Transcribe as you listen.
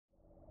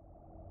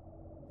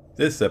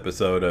This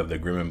episode of the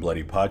Grim and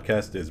Bloody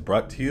Podcast is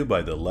brought to you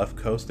by the Left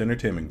Coast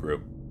Entertainment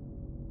Group.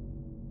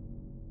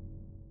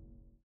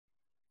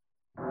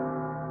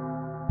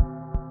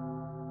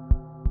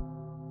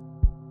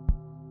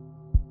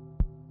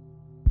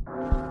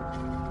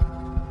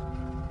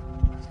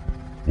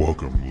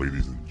 Welcome,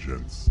 ladies and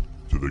gents,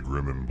 to the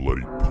Grim and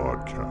Bloody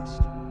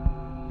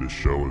Podcast. This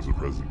show is a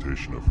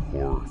presentation of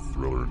horror,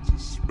 thriller, and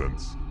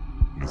suspense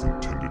and is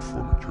intended for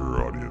a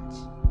mature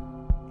audience.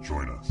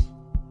 Join us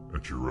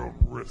at your own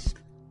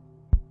risk.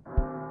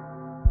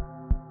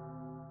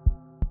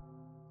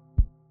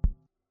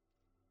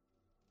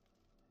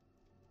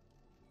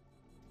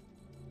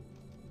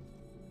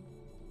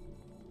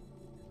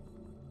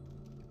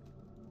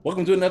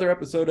 Welcome to another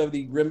episode of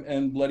the Grim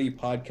and Bloody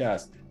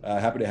Podcast.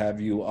 Happy to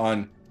have you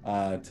on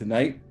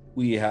tonight.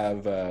 We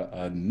have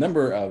a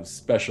number of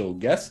special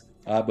guests,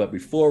 but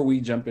before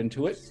we jump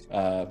into it,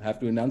 I have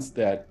to announce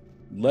that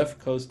Left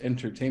Coast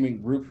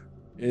Entertainment Group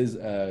is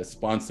a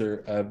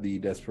sponsor of the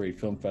Desperate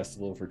Film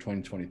Festival for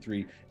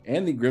 2023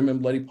 and the Grim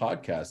and Bloody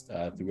Podcast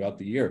throughout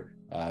the year.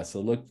 So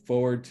look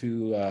forward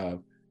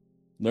to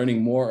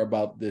learning more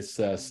about this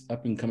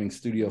up-and-coming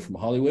studio from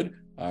Hollywood.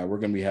 We're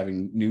going to be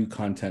having new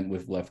content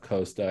with Left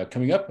Coast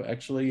coming up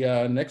actually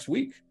next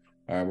week.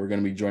 We're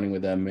going to be joining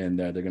with them, and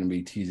they're going to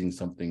be teasing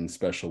something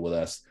special with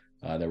us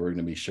that we're going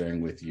to be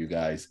sharing with you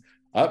guys.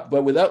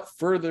 But without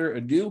further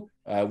ado,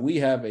 we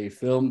have a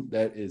film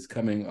that is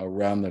coming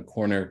around the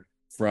corner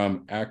from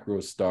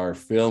AcroStar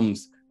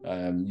Films.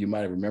 You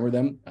might remember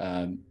them.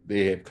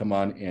 They have come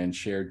on and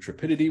shared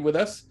Trepidity with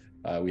us.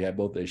 We had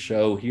both a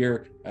show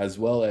here as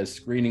well as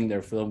screening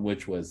their film,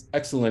 which was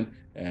excellent,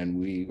 and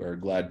we are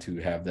glad to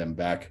have them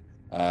back.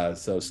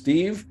 So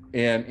Steve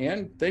and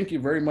Ann, thank you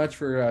very much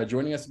for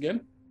joining us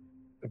again.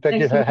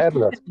 Thank you for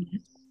having us.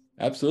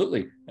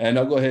 Absolutely. And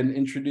I'll go ahead and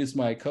introduce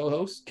my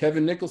co-host,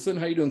 Kevin Nicholson.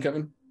 How you doing,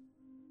 Kevin?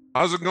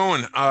 How's it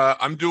going?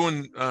 I'm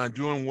doing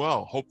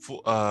well.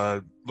 Hopeful.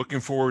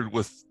 Looking forward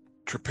with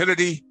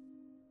Trepidity.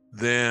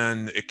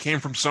 Then It Came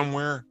From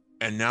Somewhere,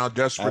 and now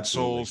Desperate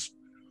Souls.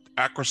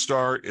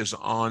 AcroStar is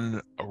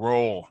on a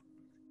roll.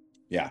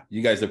 Yeah,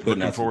 you guys are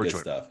putting out some good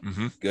stuff.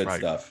 Mm-hmm. Good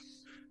stuff.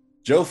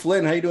 Joe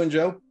Flynn, how you doing,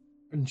 Joe?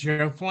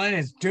 Joe Flynn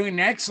is doing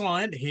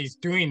excellent. He's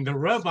doing the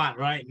robot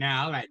right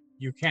now that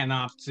you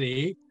cannot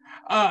see.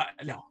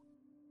 No.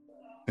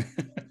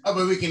 Oh,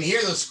 but we can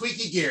hear those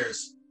squeaky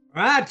gears.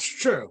 That's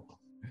true.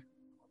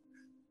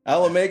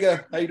 Al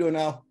Omega, how you doing,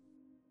 Al?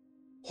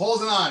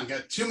 Holding on.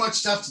 Got too much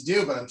stuff to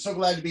do, but I'm so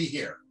glad to be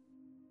here.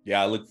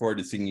 Yeah, I look forward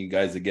to seeing you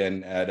guys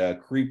again at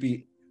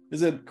Creepy.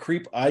 Is it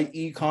Creep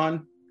IE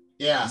Con?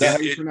 Yeah. Is that how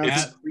you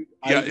pronounce it?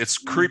 It's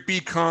Creepy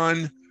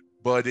Con,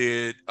 but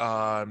it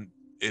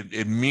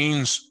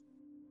means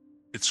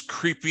it's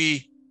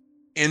Creepy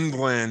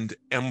England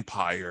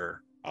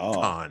Empire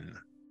Con.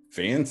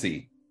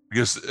 Fancy.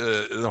 Because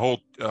the whole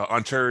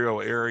Ontario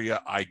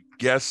area, I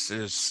guess,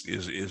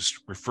 is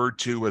referred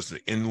to as the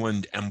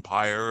Inland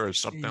Empire or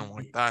something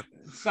like that.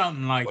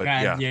 Something like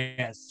that,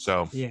 yes.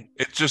 So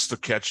it's just a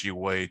catchy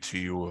way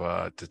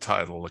to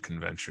title the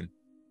convention.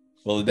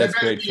 Well, the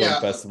Desperate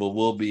Film Festival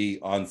will be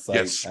on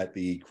site at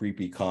the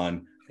Creepy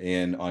Con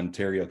in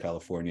Ontario,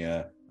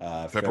 California,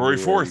 February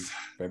 4th.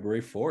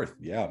 February 4th.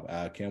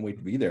 Yeah, can't wait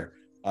to be there.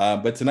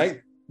 But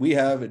tonight we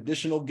have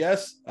additional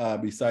guests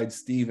besides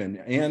Steve and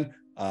Ann.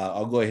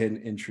 I'll go ahead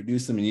and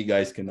introduce them, and you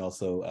guys can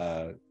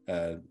also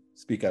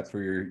speak up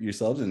for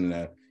yourselves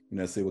and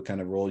say what kind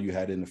of role you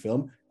had in the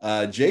film.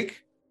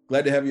 Jake,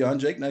 glad to have you on.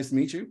 Jake, nice to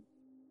meet you.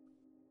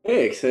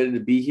 Hey, excited to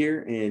be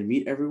here and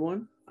meet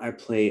everyone. I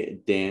play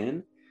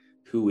Dan,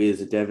 who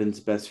is Devin's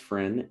best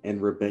friend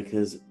and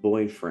Rebecca's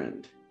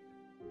boyfriend.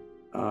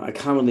 I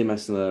commonly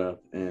mess that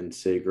up and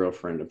say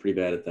girlfriend. I'm pretty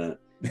bad at that,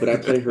 but I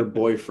play her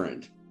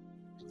boyfriend.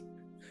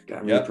 God,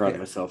 I'm really proud of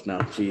myself now.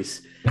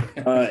 Jeez.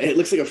 It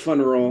looks like a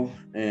fun role,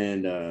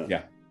 and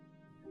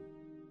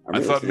I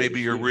thought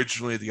maybe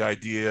originally the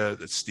idea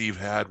that Steve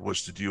had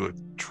was to do a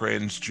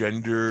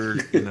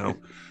transgender,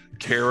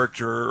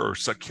 character or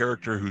some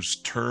character who's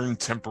turned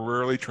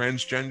temporarily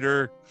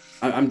transgender.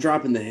 I'm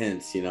dropping the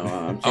hints,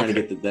 I'm trying to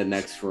get the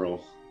next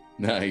role.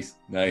 Nice.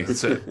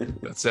 That's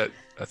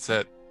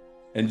it.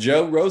 And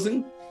Joe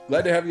Rosen,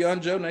 glad to have you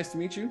on, Joe. Nice to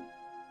meet you.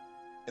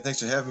 Hey,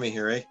 thanks for having me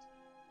here, eh?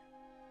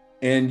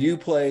 And you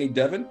play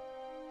Devin?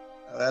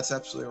 That's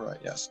absolutely right,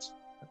 yes.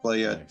 I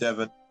play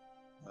Devin,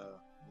 the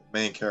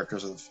main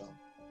characters of the film.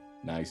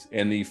 Nice.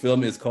 And the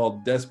film is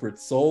called Desperate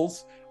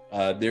Souls.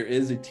 There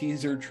is a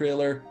teaser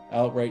trailer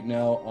out right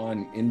now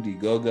on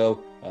Indiegogo.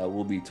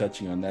 We'll be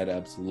touching on that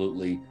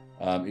absolutely.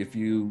 If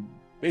you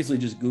basically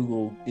just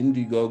Google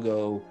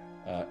Indiegogo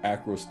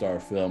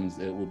AcroStar Films,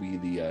 it will be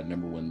the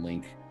number one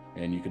link.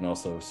 And you can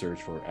also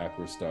search for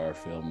AcroStar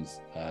Films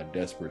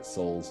Desperate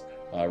Souls.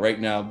 Right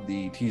now,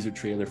 the teaser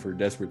trailer for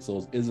Desperate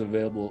Souls is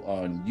available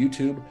on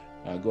YouTube.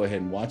 Go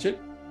ahead and watch it.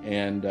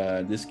 And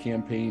this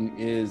campaign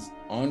is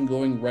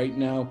ongoing right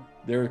now.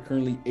 There are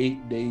currently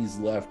 8 days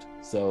left.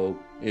 So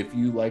if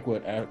you like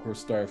what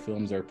AcroStar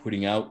Films are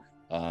putting out,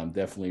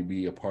 definitely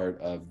be a part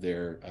of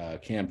their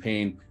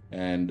campaign.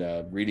 And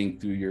reading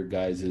through your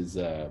guys'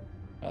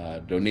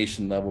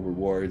 donation level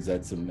rewards,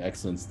 that's some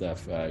excellent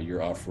stuff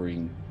you're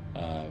offering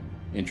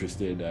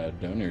interested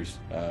donors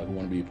who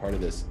want to be a part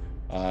of this.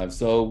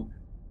 So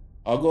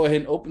I'll go ahead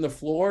and open the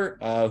floor.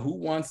 Who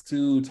wants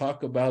to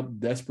talk about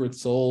Desperate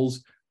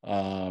Souls?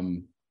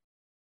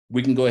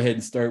 We can go ahead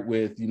and start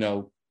with,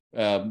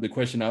 the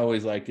question I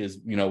always like is,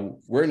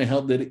 where in the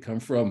hell did it come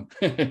from?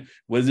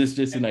 Was this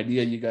just an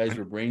idea you guys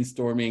were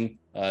brainstorming?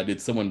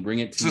 Did someone bring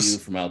it to you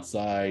from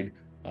outside?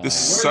 This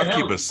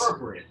succubus.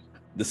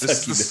 The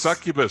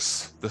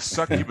succubus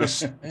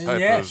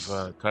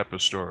type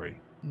of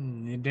story.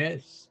 It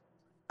is.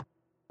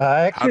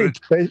 Actually,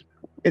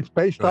 it's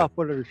based off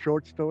one of the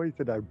short stories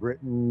that I've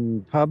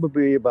written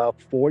probably about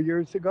 4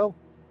 years ago.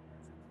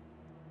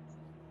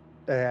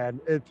 And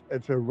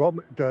it's a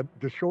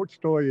the short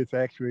story is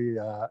actually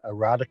a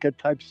erotica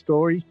type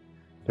story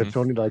that's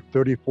only like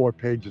 34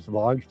 pages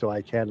long, so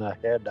I kind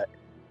of had to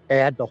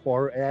add the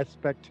horror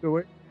aspect to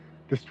it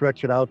to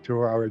stretch it out to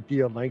our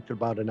ideal length,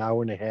 about an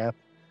hour and a half,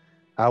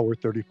 hour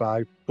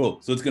 35. Cool.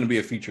 So it's going to be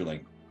a feature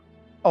length.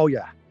 Oh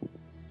yeah.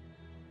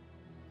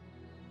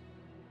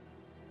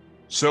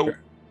 So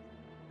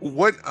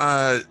what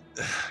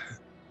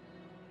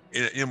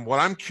in what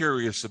I'm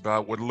curious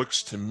about, what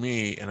looks to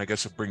me, and I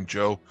guess I'll bring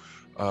Joe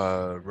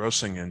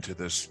Rosing into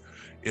this,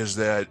 is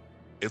that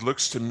it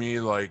looks to me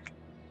like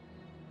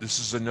this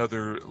is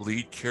another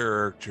lead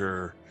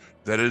character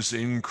that is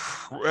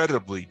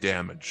incredibly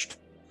damaged.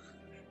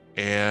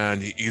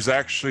 And he's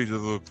actually to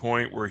the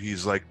point where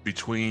he's like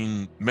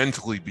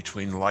mentally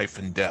between life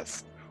and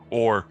death,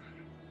 or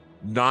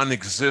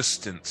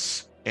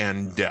non-existence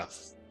and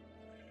death.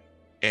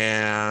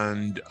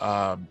 And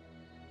was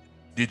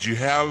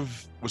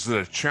it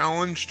a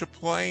challenge to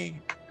play?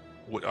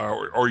 Was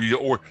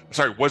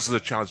it a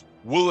challenge?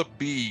 Will it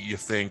be, you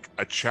think,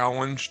 a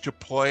challenge to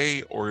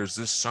play, or is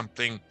this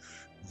something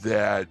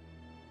that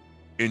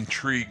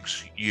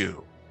intrigues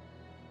you?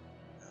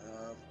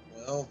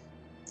 Well,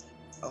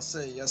 I'll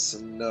say yes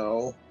and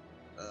no.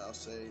 I'll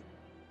say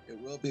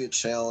it will be a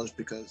challenge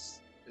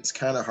because it's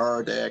kind of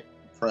hard to act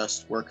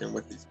impressed working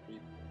with these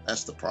people.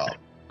 That's the problem.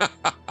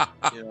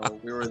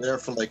 We were there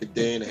for like a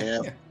day and a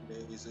half,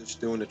 days-ish,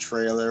 doing the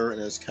trailer,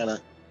 and it's kind of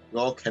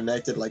all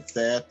connected like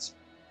that.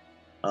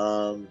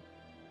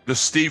 Does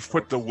Steve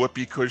put the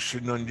whoopee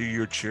cushion under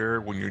your chair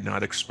when you're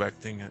not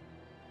expecting it?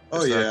 I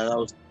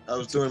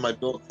was doing my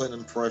Bill Clinton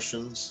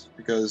impressions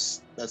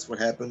because that's what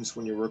happens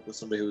when you work with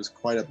somebody who's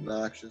quite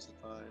obnoxious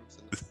at times.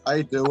 And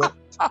I do it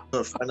to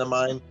a friend of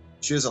mine.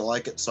 She doesn't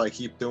like it, so I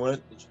keep doing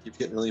it, and she keeps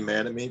getting really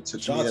mad at me. So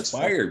to me, that's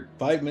fired.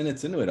 5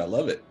 minutes into it, I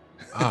love it.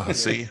 Ah,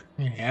 see.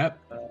 Yep.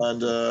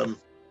 And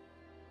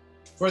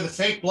for the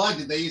fake blood,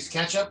 did they use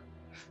ketchup?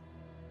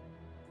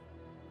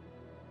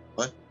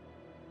 What?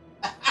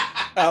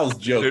 I was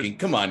joking.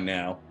 Come on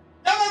now.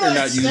 No. They're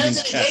not It using says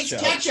it hates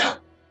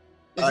ketchup.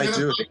 If I you're do.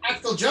 gonna play a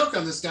practical joke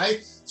on this guy,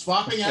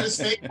 swapping out his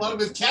fake blood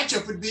with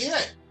ketchup would be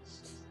it.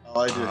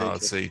 Oh, I do hate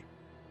Let's see.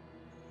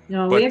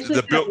 No, But we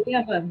actually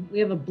we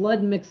have a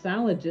blood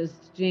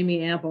mixologist,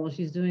 Jamie Apple.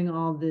 She's doing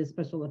all the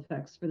special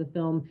effects for the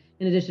film,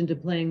 in addition to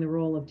playing the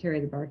role of Terry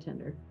the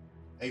bartender.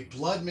 A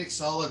blood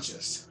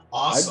mixologist.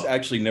 Awesome. I've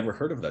actually never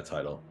heard of that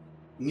title.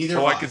 Neither.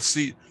 I could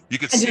see. You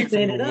could see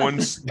from the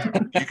ones.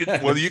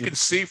 You can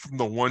see from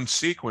the one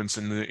sequence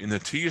in the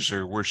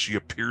teaser where she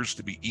appears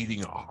to be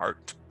eating a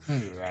heart.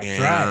 That's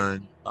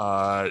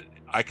right.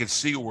 I could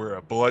see where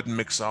a blood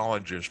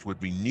mixologist would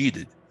be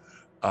needed.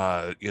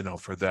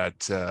 For that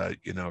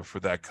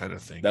kind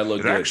of thing.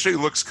 It actually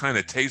looks kind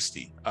of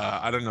tasty.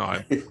 I don't know.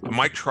 I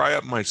might try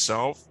it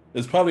myself.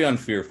 It's probably on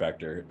Fear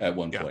Factor at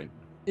one point.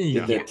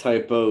 Did that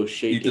typo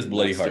shake just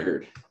bloody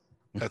hard.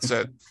 That's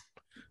it.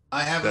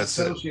 I have an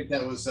associate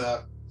that was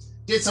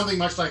did something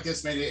much like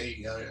this,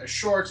 made a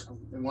short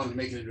and wanted to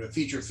make it into a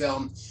feature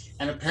film,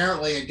 and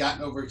apparently had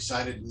gotten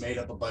overexcited and made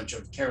up a bunch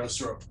of Caro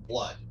syrup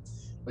blood,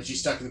 which he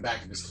stuck in the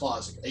back of his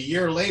closet. A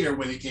year later,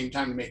 when it came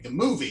time to make the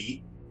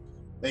movie,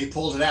 they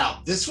pulled it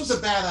out. This was a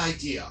bad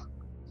idea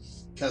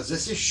because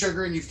this is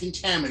sugar and you've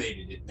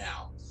contaminated it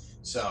now.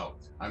 So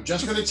I'm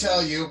just going to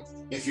tell you,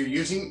 if you're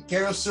using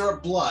Caro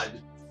syrup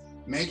blood,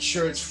 make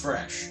sure it's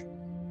fresh.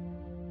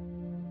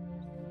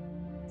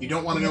 You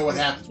don't want to know what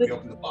happens when you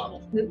open the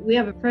bottle. We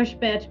have a fresh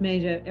batch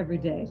made every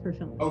day for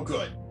filming. Oh,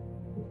 good.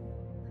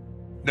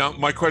 Now,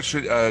 my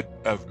question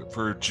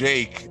for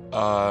Jake,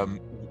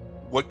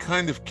 what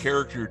kind of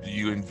character do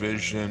you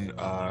envision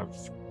or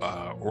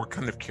what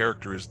kind of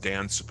character is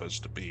Dan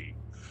supposed to be?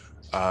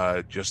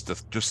 Just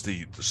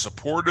the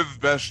supportive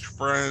best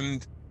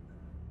friend,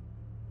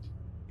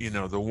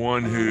 the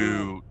one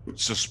who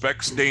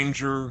suspects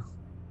danger?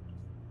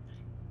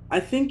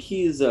 I think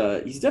he's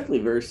definitely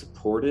very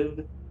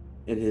supportive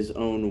in his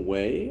own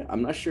way.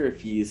 I'm not sure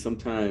if he's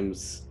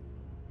sometimes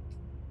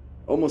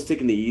almost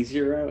taking the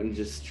easier route and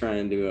just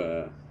trying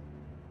to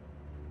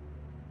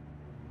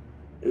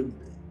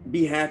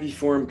be happy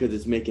for him because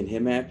it's making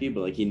him happy, but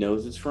like he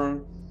knows it's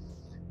wrong.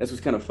 That's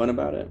what's kind of fun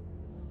about it.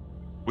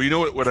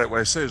 Well, what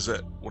I say is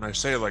that when I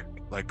say like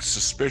like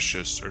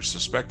suspicious or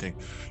suspecting.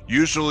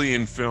 Usually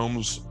in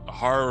films,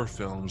 horror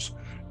films,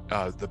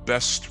 the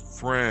best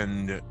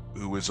friend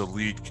who is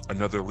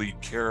another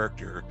lead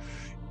character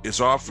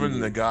is often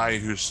the guy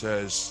who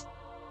says,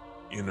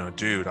 you know,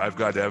 dude, I've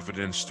got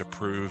evidence to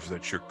prove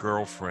that your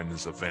girlfriend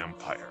is a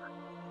vampire.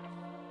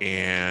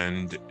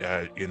 And,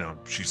 you know,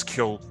 she's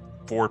killed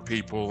 4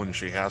 people and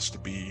she has to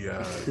be,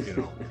 you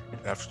know,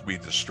 has to be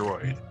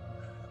destroyed.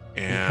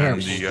 And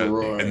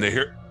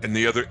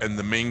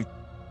the main,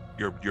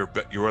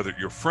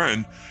 your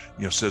friend,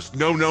 you know, says,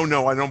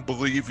 no, I don't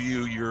believe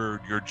you.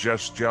 You're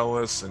just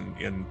jealous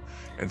and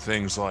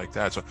things like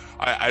that. So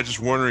I just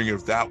wondering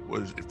if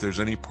there's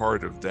any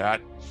part of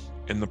that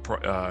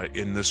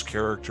in this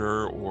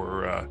character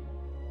or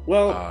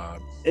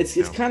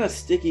it's kind of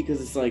sticky because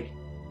it's like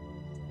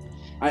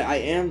I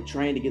am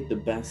trying to get the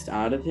best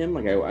out of him.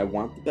 Like I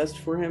want the best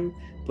for him,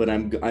 but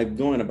I'm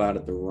going about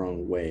it the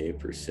wrong way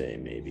per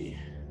se. Maybe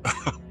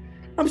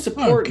I'm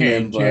supporting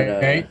him,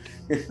 but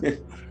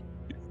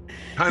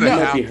kind of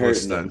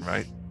hapless then,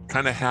 right?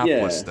 Kind of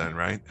hapless then,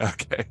 right?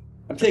 Okay.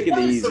 I'm taking it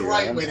easy. That's the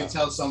right way to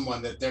tell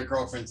someone that their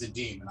girlfriend's a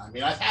demon. I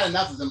mean, I've had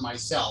enough of them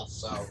myself,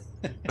 so.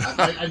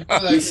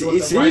 He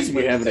seems to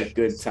be having a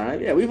good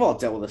time. Yeah, we've all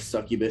dealt with a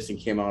succubus and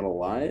came out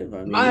alive.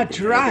 I mean, that's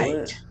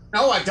right.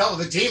 No, I dealt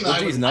with a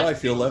demon. Now I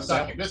feel left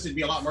out. This would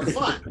be a lot more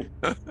fun.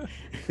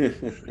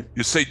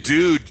 You say,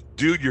 dude,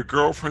 your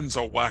girlfriend's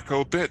a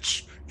wacko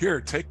bitch. Here,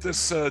 take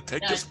this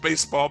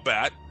baseball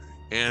bat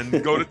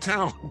and go to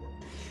town.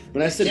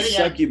 When I said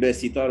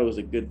succubus, he thought it was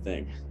a good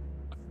thing.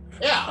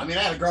 Yeah, I mean,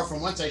 I had a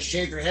girlfriend once. I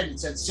shaved her head and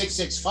said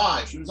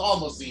 665. She was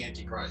almost the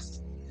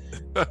Antichrist.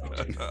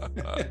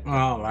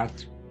 Oh,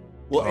 that's.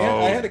 Well,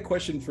 Ann, I had a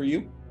question for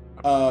you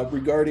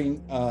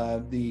regarding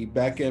the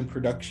back-end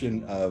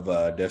production of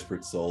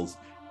Desperate Souls.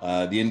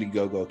 The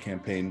Indiegogo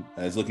campaign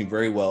is looking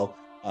very well.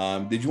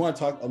 Did you want to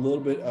talk a little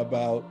bit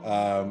about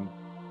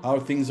how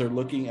things are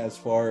looking as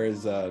far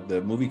as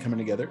the movie coming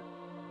together?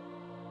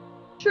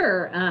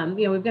 Sure.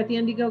 We've got the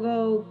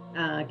Indiegogo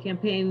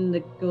campaign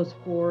that goes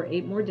for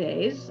 8 more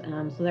days.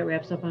 So that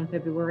wraps up on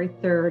February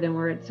 3rd, and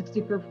we're at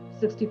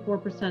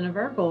 64% of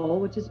our goal,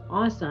 which is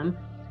awesome.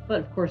 But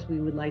of course, we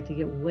would like to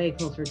get way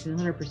closer to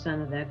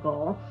 100% of that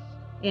goal.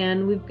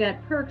 And we've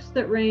got perks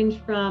that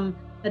range from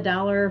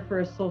 $1 for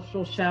a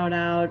social shout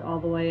out all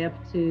the way up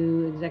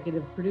to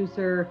executive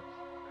producer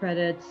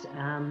credits.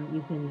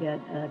 You can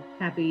get a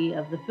copy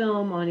of the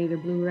film on either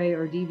Blu-ray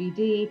or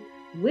DVD,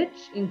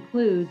 which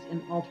includes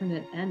an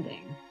alternate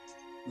ending.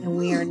 And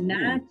we're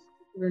not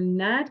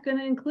going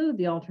to include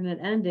the alternate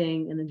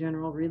ending in the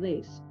general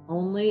release,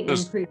 only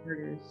in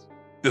pre-orders.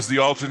 Does the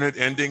alternate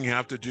ending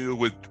have to do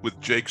with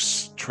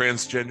Jake's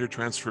transgender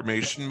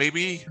transformation,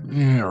 maybe?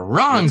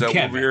 Wrong, Is that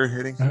Kevin. what we were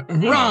hitting?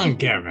 Wrong,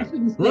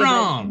 Kevin.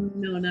 Wrong.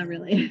 No, not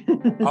really.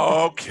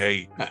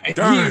 Okay.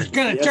 Darn. He's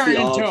going to turn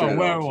into a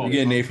werewolf. You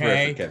get an A for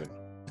effort, Kevin.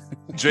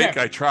 Jake,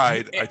 I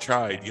tried,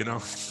 you know.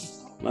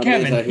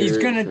 Kevin, he's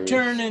going to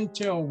turn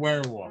into a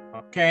werewolf,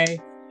 okay?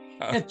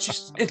 It's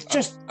just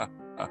a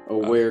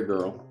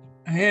weregirl.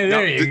 Hey,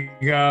 there you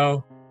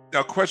go.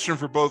 Now, question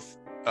for both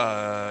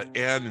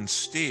Ann and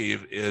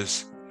Steve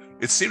is,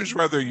 it seems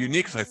rather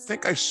unique. I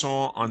think I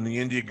saw on the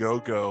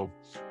Indiegogo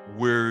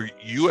where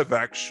you have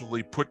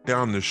actually put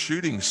down the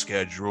shooting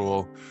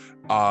schedule.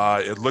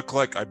 It looked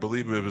like, I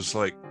believe it was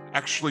like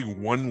actually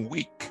 1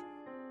 week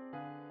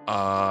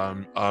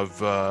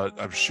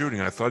of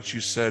shooting. I thought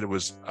you said it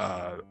was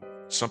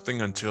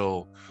something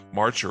until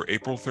March or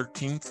April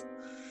 13th.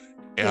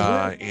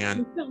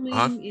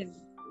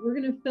 We're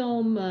going to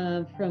film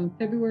from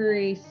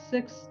February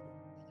 6th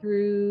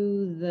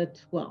through the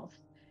 12th.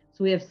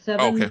 So we have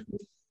seven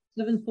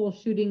full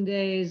shooting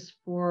days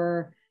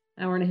for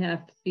an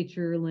hour-and-a-half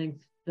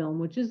feature-length film,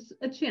 which is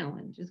a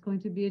challenge. It's going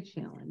to be a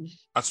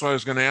challenge. That's what I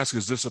was going to ask.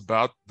 Is this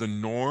about the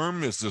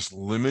norm? Is this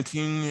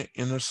limiting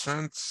in a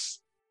sense?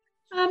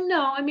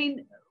 No, I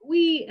mean,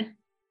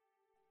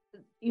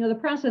 the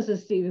process,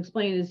 as Steve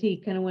explained, is he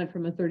kind of went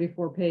from a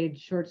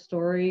 34-page short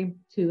story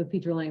to a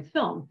feature-length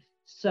film.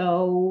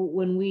 So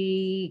when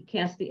we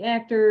cast the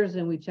actors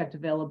and we checked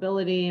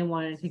availability and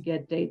wanted to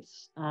get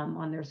dates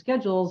on their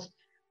schedules,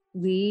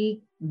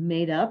 we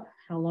made up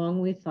how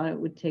long we thought it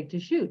would take to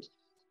shoot.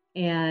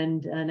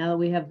 And now that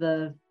we have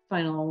the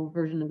final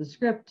version of the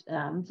script,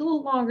 it's a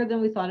little longer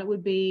than we thought it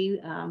would be.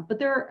 But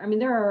there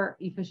are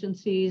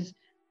efficiencies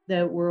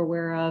that we're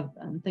aware of,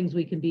 things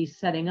we can be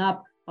setting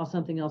up while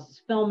something else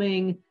is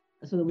filming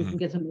so that we can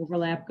get some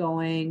overlap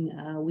going.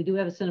 We do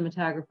have a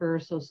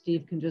cinematographer, so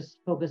Steve can just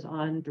focus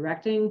on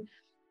directing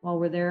while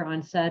we're there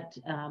on set.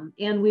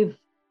 And we've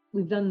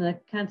done the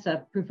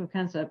proof of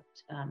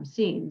concept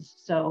scenes.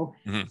 So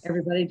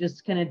everybody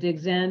just kind of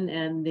digs in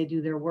and they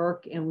do their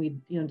work, and we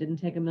didn't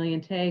take a million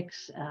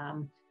takes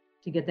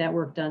to get that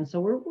work done.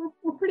 So we're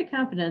pretty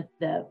confident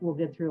that we'll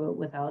get through it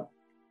without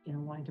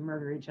wanting to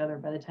murder each other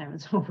by the time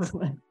it's over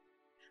with.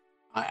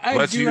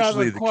 I do have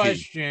a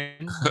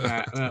question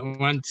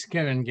once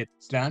Kevin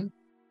gets done.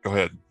 Go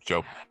ahead,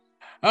 Joe.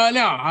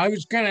 No, I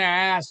was going to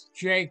ask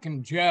Jake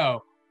and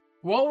Joe,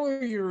 What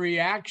were your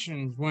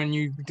reactions when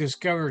you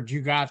discovered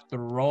you got the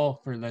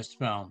role for this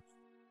film?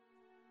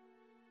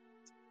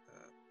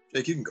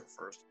 Jake, you can go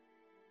first.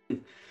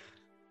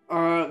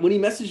 When he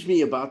messaged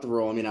me about the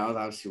role, I mean, I was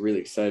obviously really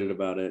excited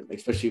about it,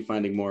 especially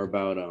finding more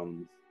about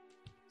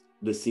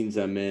the scenes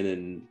I'm in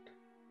and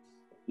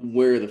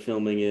where the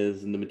filming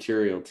is and the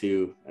material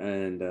too.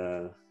 And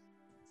I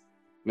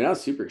mean, I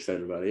was super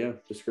excited about it. Yeah,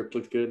 the script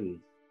looked good and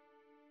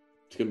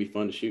it's gonna be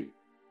fun to shoot.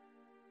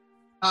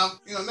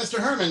 Mr.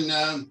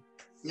 Herman,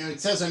 it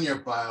says on your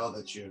bio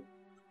that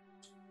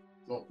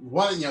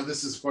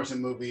this is of course a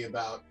movie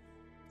about,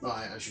 well,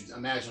 I should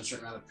imagine a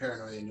certain amount of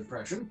paranoia and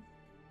depression.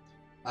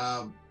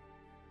 And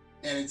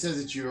it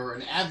says that you're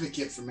an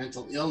advocate for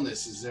mental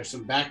illness. Is there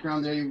some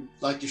background there you'd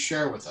like to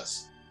share with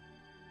us?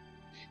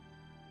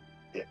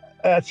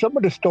 Some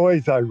of the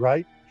stories I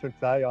write, since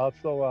I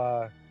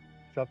also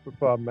suffer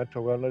from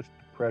mental illness,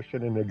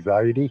 depression, and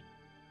anxiety,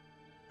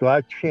 so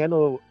I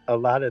channel a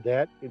lot of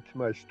that into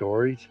my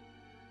stories,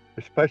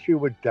 especially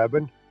with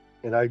Devin.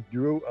 And I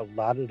drew a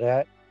lot of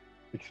that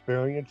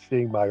experience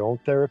seeing my own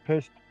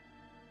therapist.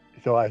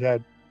 So I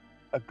had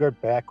a good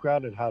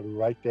background in how to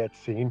write that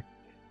scene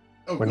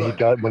when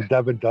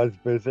Devin does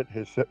visit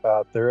his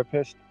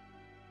therapist.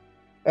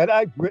 And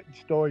I've written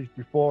stories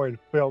before and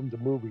filmed the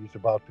movies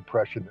about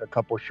depression, a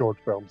couple of short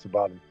films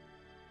about it.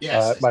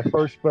 Yes. My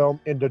first film,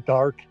 In the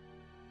Dark,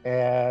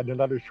 and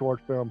another short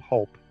film,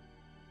 Hope.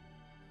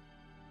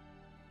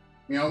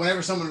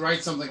 Whenever someone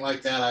writes something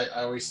like that, I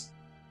always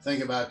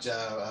think about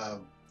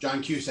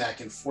John Cusack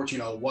in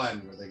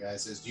 1401, where the guy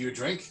says, "Do you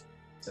drink?"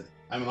 I said,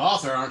 "I'm an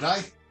author, aren't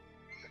I?"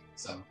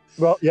 So,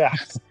 well, yeah.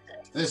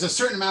 There's a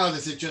certain amount of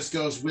this that just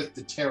goes with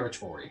the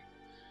territory.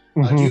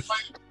 Mm-hmm. Do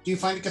you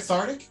find it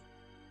cathartic?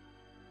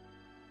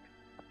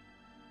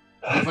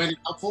 Do you find it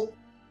helpful?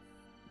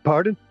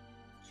 Pardon?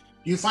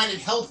 Do you find it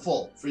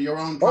helpful for your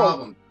own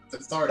problem?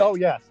 Cathartic? Oh,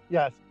 yes.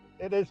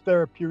 It is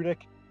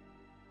therapeutic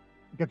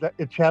because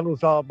it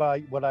channels all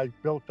what I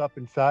built up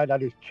inside. I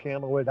just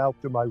channel it out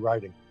through my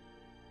writing.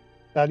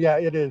 And yeah,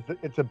 it is.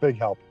 It's a big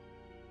help.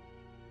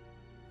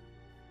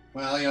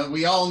 Well,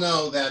 we all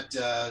know that,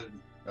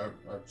 or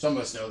some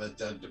of us know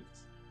that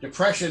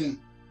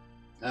depression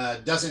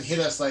doesn't hit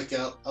us like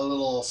a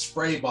little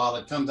spray bottle.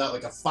 It comes out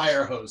like a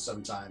fire hose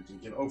sometimes. You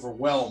can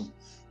overwhelm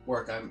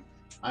work.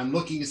 I'm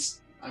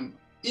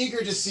eager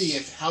to see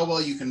how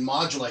well you can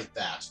modulate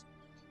that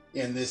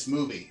in this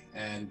movie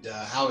and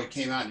how it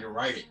came out in your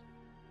writing.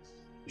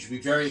 It should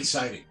be very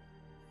exciting.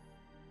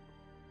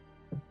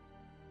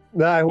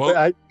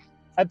 No,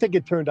 I think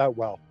it turned out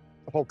well.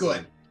 Hopefully.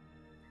 Good.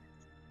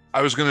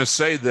 I was going to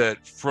say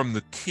that from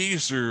the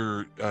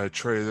teaser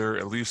trailer,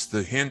 at least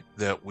the hint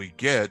that we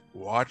get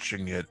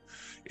watching it,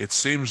 it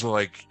seems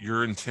like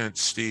your intent,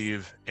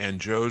 Steve, and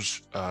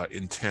Joe's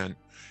intent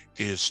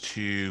is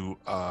to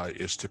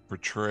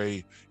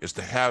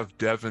have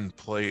Devin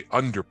play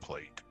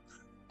underplayed.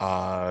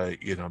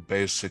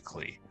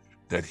 Basically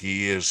that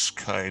he is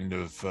kind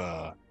of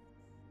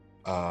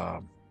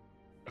a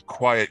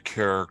quiet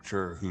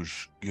character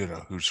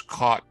who's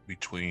caught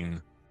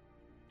between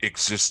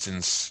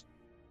existence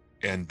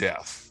and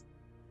death.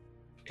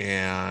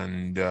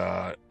 And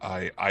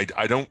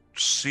I don't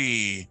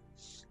see,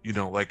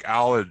 like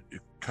Al had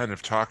kind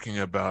of talking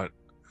about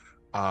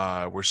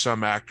where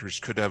some actors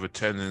could have a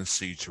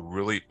tendency to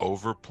really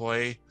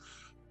overplay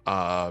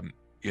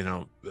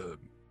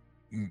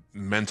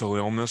mental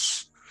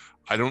illness.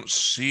 I don't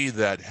see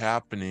that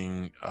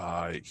happening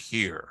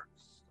here.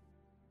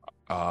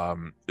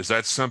 Is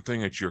that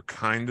something that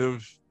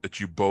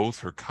you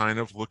both are kind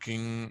of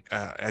looking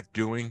at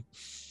doing?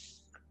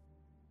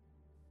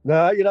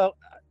 No,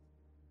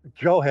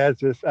 Joe has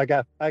this. I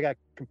got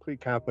complete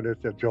confidence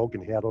that Joe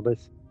can handle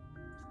this.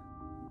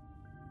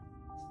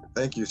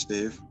 Thank you,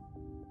 Steve.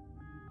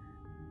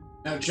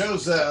 Now,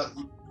 Joe's.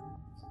 I'm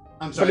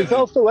sorry. But it's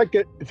also like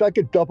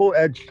a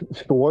double-edged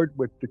sword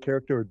with the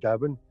character of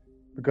Devin,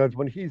 because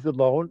when he's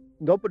alone,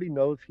 nobody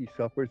knows he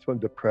suffers from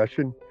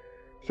depression,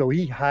 so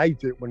he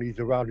hides it when he's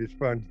around his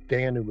friends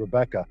Dan and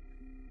Rebecca.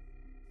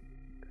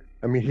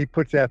 I mean, he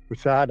puts that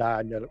facade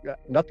on that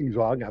nothing's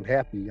wrong. I'm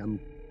happy.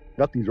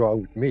 Nothing's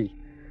wrong with me,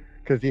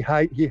 because he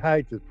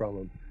hides it from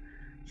him.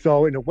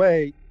 So in a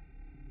way,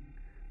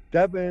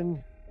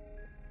 Devin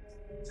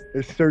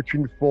is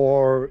searching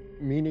for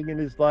meaning in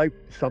his life,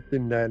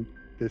 something that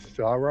this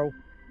sorrow,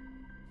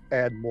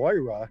 and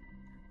Moira,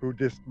 who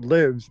just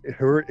lives,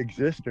 her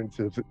existence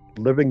is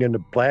living in a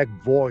black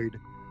void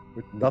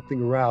with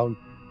nothing around.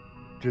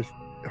 Just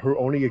her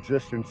only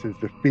existence is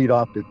to feed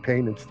off the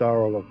pain and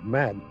sorrow of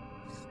men.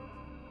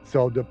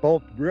 So they're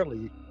both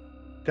really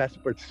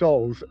desperate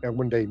souls, and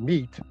when they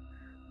meet,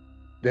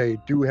 they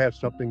do have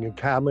something in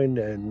common,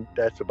 and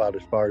that's about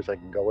as far as I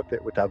can go with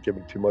it without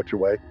giving too much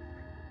away.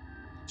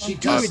 She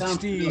does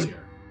sound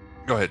familiar.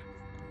 Go ahead.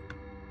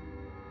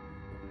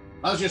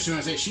 I was just going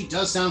to say, she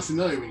does sound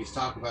familiar when you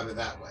talk about it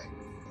that way.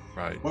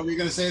 Right. What were you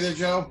going to say there,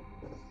 Joe?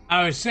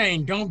 I was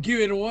saying, don't give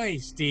it away,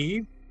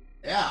 Steve.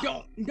 Yeah.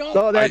 Don't.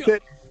 So that's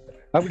it.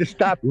 I'm going to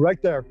stop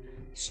right there.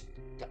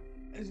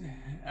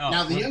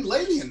 Now, the young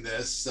lady in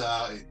this,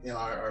 in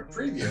our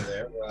preview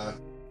there,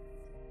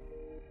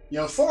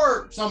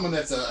 for someone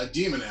that's a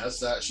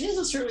demoness, she has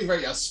a certainly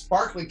very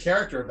sparkly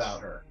character about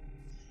her.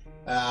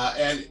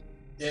 And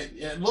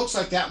it looks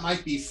like that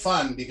might be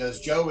fun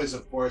because Joe is,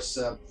 of course,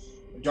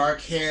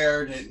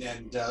 dark-haired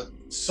and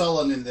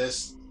sullen in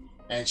this.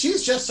 And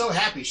she's just so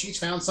happy she's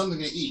found something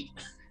to eat.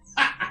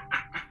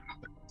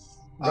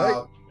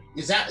 Right.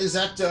 Is that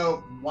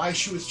why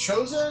she was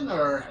chosen,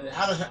 or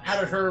how did it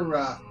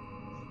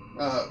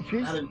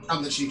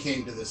come that she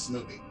came to this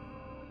movie?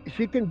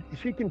 She can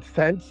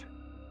sense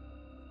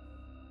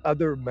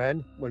other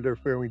men when they're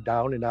feeling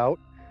down and out,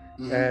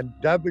 and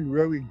Devin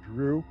really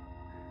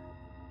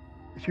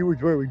she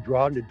was really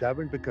drawn to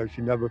Devin because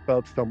she never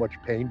felt so much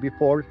pain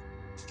before,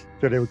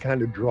 so they were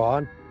kind of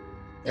drawn.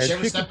 Has she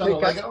ever stepped on a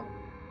Lego?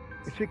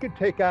 She could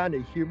take on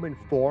a human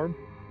form,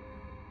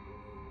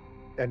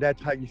 and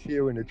that's how you see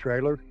her in the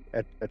trailer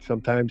at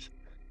sometimes.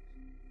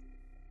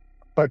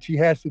 But she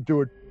has to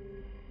do it.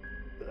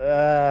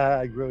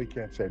 I really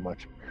can't say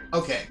much.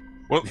 Okay.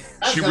 Well,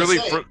 she really.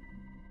 I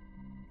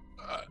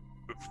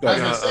was going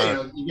to say,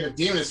 you get a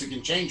demoness who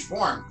can change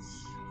form.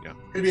 Yeah.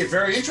 Could be a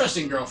very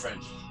interesting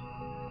girlfriend.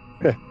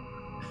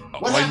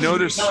 What happens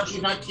if you tell her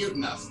she's not cute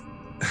enough?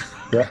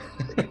 Yeah.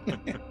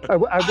 I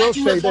will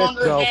say this,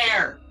 though.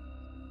 Hair.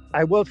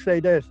 I will say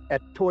this: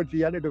 towards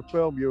the end of the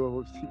film, you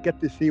will get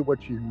to see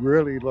what she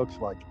really looks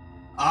like.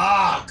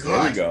 Ah, good.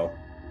 There we go.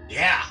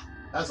 Yeah,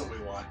 that's what we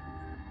want.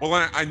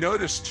 Well, I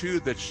noticed too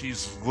that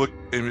she's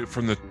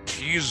from the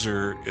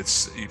teaser.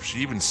 She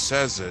even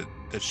says it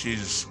that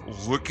she's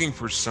looking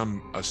for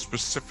a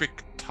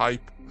specific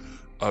type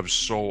of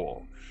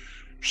soul.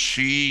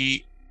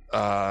 She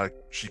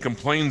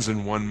complains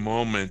in one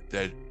moment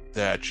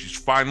that she's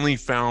finally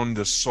found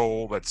a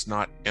soul that's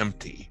not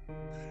empty,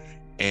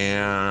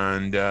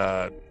 and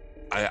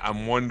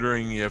I'm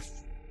wondering if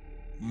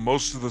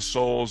most of the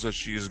souls that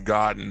she's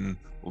gotten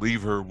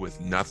leave her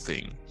with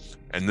nothing,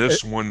 and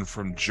this one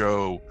from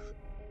Joe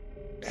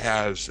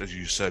has, as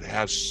you said,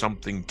 has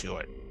something to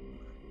it.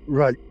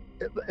 Right,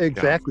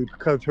 exactly,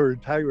 because her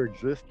entire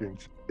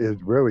existence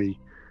is really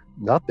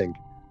nothing.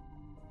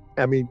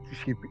 I mean,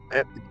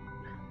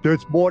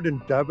 there's more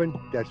than Devin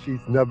that she's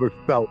never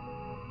felt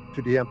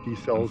to the empty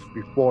souls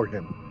before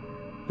him.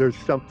 There's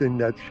something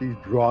that she's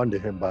drawn to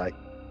him by,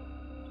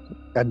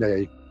 and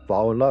they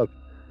fall in love.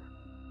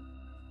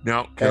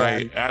 Now, can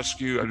I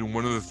ask you,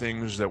 one of the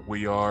things that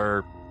we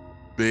are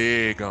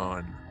big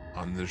on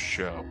this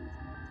show,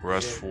 for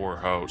us four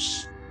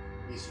hosts,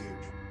 he's huge.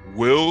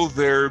 Will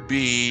there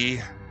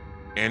be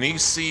any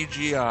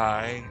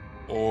CGI,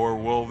 or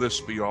will this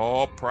be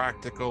all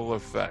practical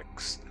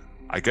effects?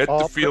 I get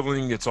the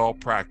feeling it's all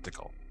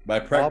practical. By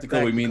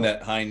practical, we mean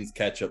that Heinz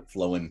ketchup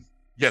flowing.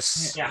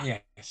 Yes. Yeah.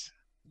 Yes.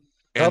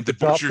 And the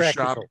butcher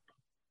shop.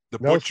 The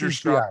butcher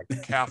shop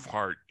calf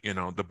heart,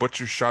 the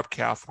butcher shop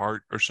calf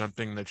heart or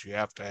something that you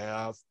have to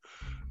have,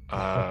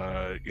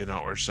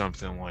 or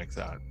something like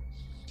that.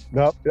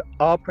 No,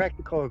 all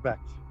practical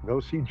effects.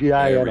 No CGI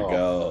there at we all.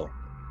 Go.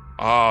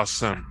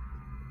 Awesome.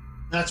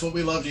 That's what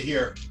we love to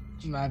hear.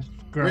 That's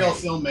great. Real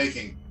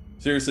filmmaking.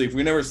 Seriously, if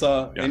we never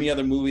saw any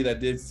other movie that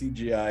did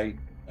CGI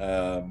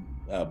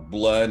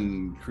blood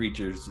and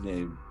creatures,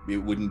 it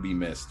wouldn't be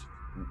missed.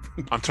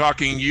 I'm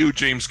talking you,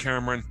 James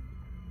Cameron.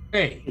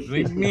 Hey,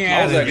 leave me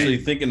I out was of actually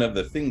it. thinking of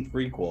the Thing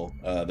prequel,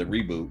 the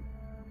reboot,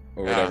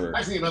 or whatever. I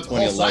was thinking about the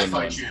whole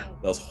Sci-Fi Channel.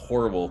 That was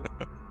horrible.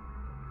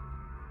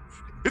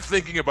 You're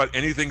thinking about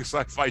anything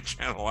Sci-Fi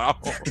Channel out.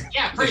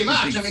 Yeah, pretty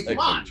much. I mean, come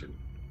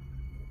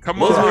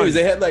on. Those movies,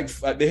 they have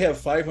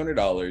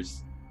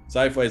 $500.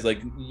 Sci-Fi's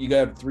like, you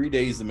got 3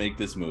 days to make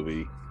this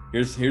movie.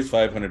 Here's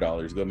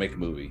 $500. Go make a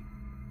movie.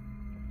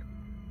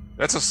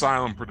 That's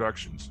Asylum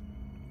Productions.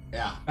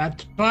 Yeah.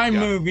 That's my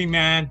movie,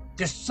 man.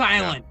 Just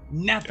silent.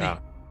 Nothing. Yeah.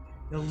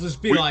 It'll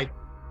just be like.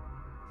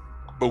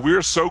 But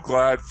we're so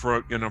glad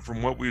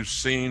from what we've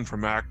seen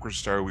from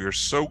AcroStar, we are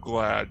so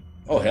glad.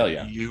 Oh, hell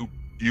yeah. You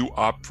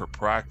opt for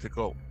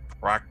practical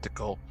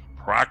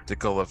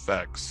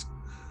effects.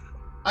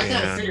 I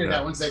kind of figured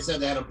that once they said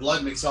they had a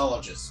blood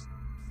mixologist.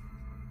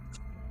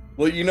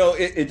 Well,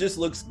 it just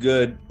looks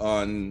good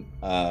on.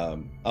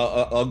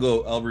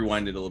 I'll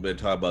rewind it a little bit and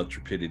talk about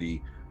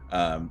Trepidity,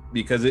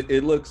 because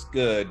it looks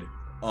good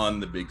on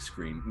the big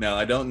screen. Now,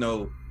 I don't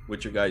know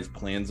what your guys'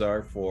 plans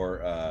are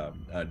for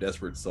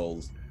Desperate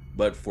Souls,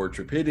 but for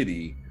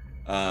Trepidity,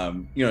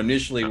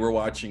 initially we're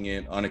watching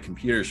it on a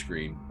computer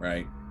screen,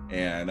 right?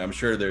 And I'm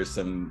sure there's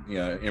some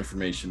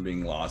information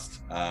being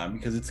lost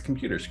because it's a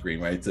computer screen,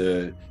 right?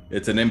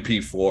 It's an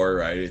MP4,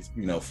 right? It's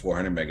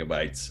 400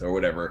 megabytes or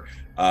whatever.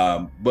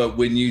 But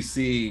when you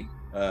see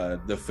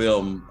the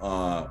film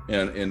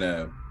in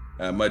a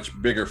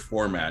much bigger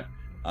format,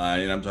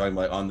 and I'm talking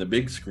about on the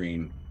big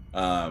screen,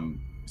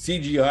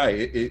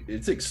 CGI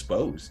it's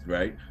exposed,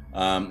 right?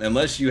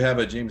 Unless you have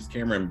a James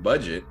Cameron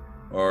budget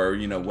or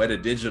Weta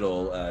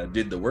Digital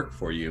did the work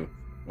for you.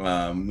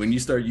 When you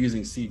start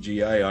using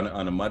CGI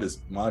on a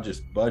modest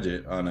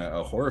budget on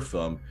a horror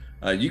film,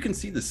 you can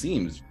see the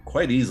seams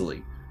quite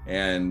easily,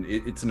 and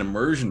it's an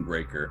immersion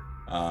breaker.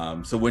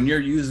 So when you're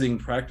using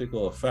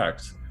practical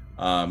effects,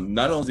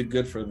 not only is it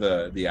good for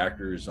the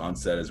actors on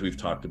set, as we've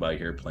talked about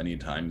here plenty of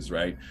times,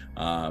 right?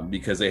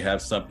 Because they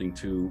have something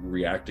to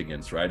react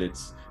against, right?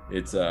 It's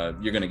you're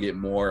going to get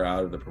more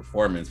out of the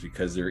performance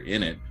because they're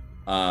in it.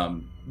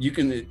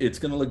 It's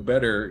going to look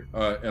better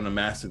on a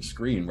massive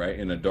screen, right?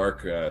 In a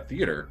dark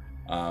theater.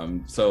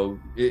 So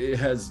it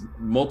has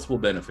multiple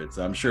benefits.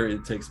 I'm sure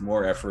it takes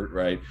more effort,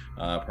 right?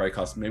 Probably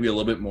costs maybe a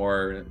little bit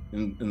more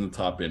in the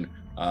top end.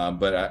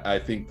 But I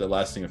think the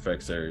lasting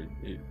effects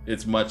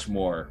it's much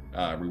more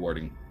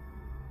rewarding.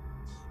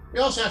 We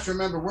also have to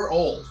remember we're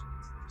old.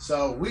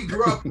 So we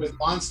grew up with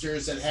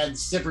monsters that had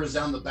zippers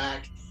down the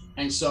back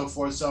and so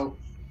forth. So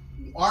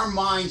our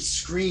mind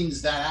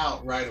screens that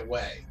out right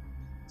away.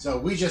 So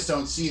we just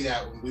don't see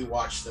that when we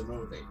watch the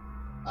movie.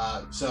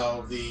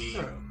 So the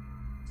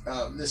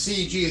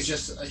CG is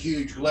just a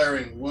huge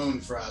glaring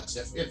wound for us.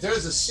 If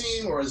there's a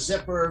seam or a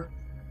zipper,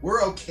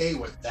 we're okay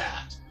with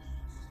that.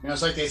 You know,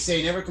 it's like they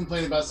say, never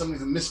complain about somebody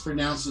who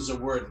mispronounces a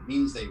word. It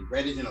means they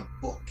read it in a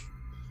book.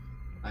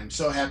 I'm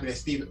so happy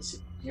to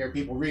hear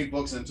people read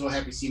books, and I'm so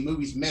happy to see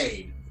movies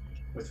made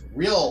with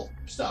real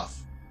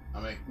stuff. I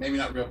mean, maybe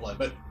not real blood,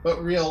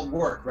 but real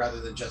work rather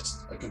than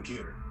just a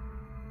computer.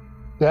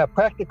 Yeah,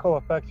 practical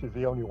effects is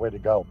the only way to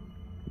go.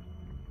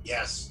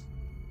 Yes.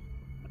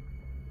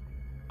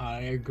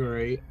 I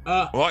agree.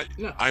 Well,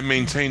 no. I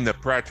maintain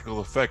that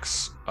practical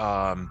effects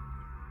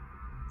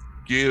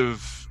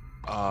give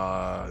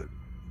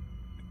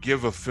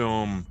a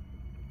film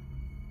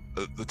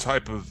the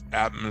type of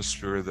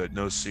atmosphere that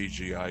no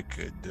CGI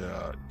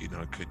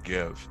could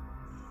give,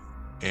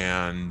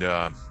 and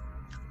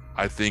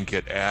I think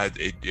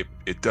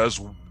it does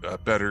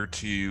better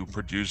to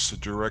produce the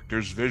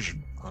director's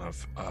vision on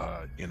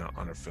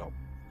a film.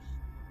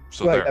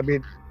 So right. there. I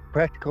mean,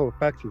 practical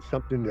effects is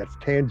something that's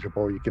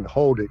tangible. You can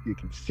hold it, you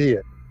can see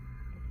it,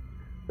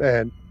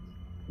 and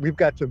we've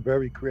got some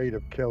very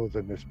creative kills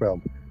in this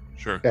film.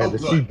 Sure. And the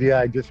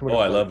CGI just went.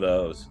 I love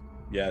those.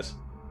 Yes.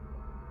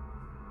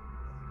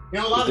 You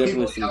know, a lot There's of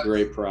people. Definitely some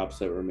great props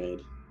that were made.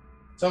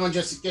 Someone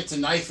just gets a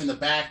knife in the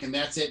back and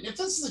that's it. If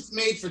this is a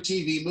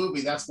made-for-TV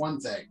movie, that's one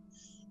thing.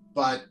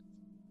 But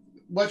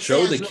what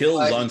show the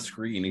kills on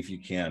screen if you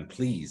can,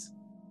 please.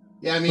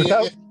 Yeah, I mean,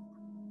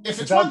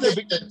 if it's one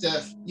thing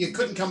that you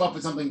couldn't come up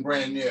with something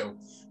brand new,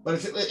 but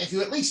if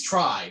you at least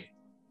tried,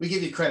 we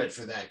give you credit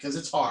for that because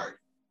it's hard.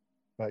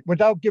 Right.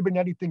 Without giving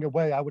anything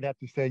away, I would have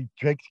to say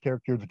Jake's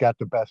character's got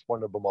the best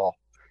one of them all.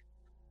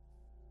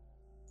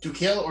 To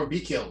kill or be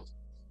killed?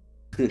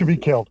 To be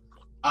killed.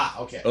 Ah,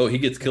 okay. Oh, he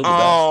gets killed the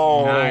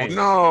best. Nice.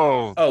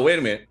 No. Oh, wait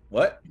a minute.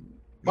 What?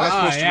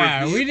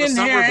 Yeah, we didn't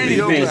hear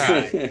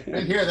anything.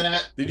 Didn't hear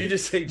that. Did you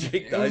just say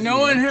Jake died? No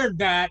one heard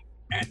that.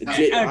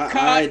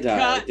 I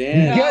died.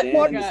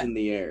 Dan is in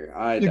the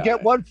air. You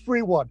get one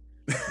free one.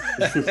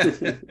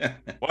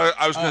 Well,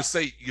 I was going to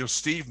say,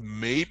 Steve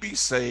may be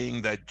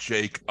saying that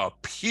Jake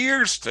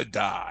appears to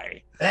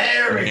die.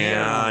 There we go.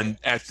 And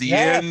at the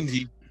end,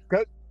 he.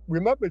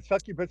 Remember,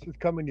 succubus is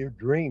coming in your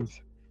dreams.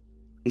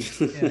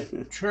 Yeah,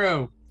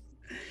 true.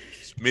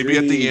 Maybe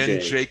at the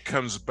end, Jake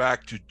comes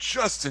back to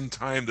just in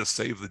time to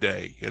save the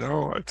day.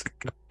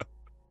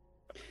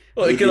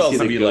 Well, it could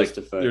also be like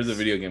there's a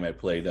video game I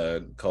played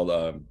called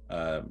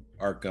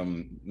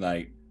Arkham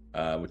Knight,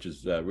 which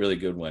is a really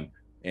good one.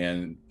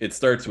 And it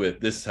starts with,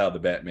 this is how the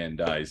Batman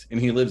dies. And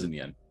he lives in the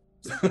end.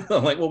 So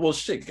I'm like, well,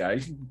 shit,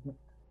 guys.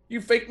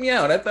 You faked me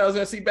out. I thought I was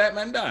going to see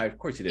Batman die. Of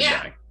course he didn't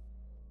die.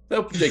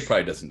 So Jake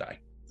probably doesn't die.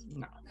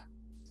 No.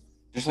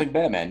 Just like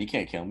Batman, you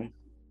can't kill me.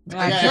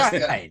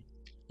 That's right.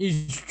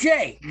 He's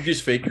Jake. You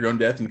just fake your own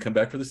death and come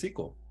back for the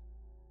sequel.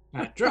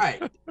 That's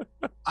right.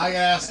 I gotta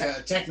ask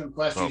a technical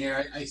question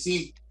here. I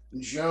see,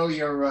 Joe,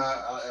 you're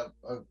a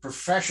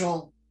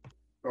professional,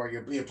 or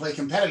you play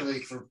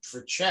competitively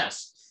for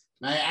chess.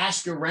 May I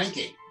ask your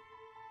ranking?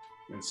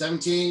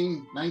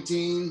 17,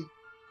 19?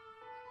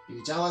 Can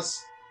you tell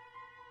us?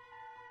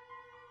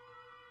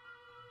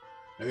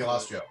 Maybe I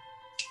lost Joe.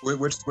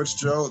 Which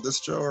Joe?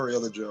 This Joe or the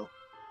other Joe?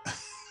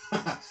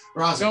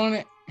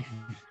 Rosin.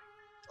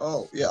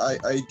 Oh, yeah,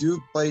 I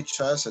do play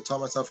chess. I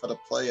taught myself how to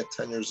play at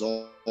 10 years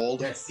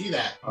old. Yeah, see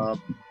that.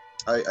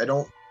 I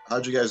don't,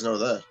 how'd you guys know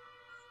that?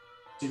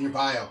 It's in your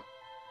bio.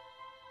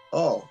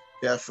 Oh,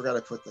 yeah, I forgot I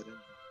put that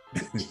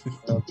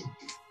in.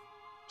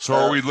 So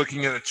are we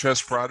looking at a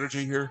chess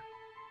prodigy here?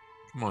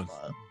 Come on.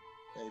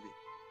 Maybe.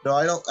 No,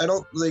 I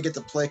don't really get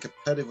to play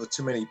competitive with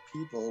too many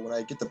people. When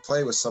I get to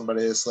play with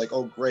somebody, it's like,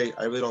 oh, great.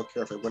 I really don't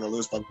care if I win or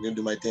lose, but I'm going to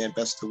do my damn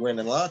best to win.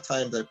 And a lot of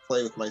times I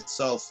play with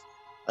myself.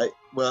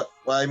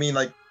 I mean,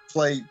 like,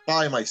 play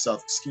by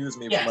myself. Excuse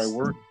me for my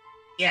word.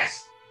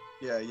 Yes.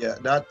 Yeah.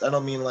 I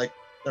don't mean like.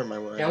 Never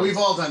mind. Yeah, we've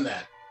all done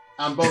that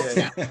on both.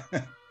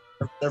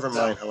 Never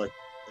mind how I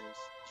things.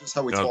 Just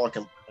how we talk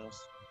and.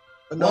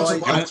 But no, once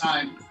upon a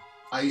time,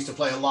 I used to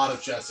play a lot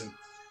of chess, and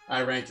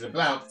I ranked at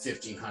about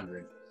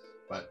 1,500.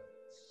 But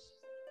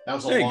that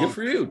was a long. Good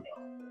for you.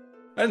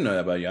 I didn't know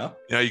that about y'all.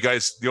 Yeah, you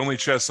guys. The only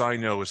chess I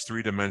know is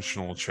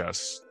 3-dimensional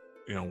chess.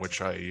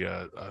 which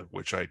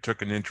I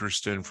took an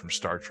interest in from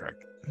Star Trek.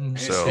 And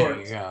So there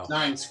you go.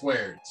 9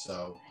 squared.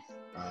 So,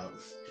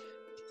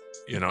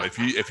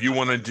 if you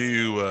want to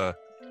do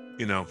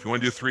if you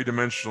want to do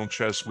 3-dimensional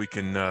chess, we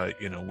can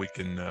we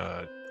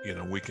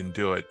can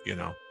do it.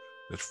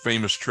 The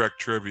famous Trek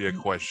trivia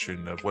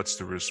question of what's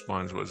the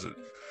response? Was it?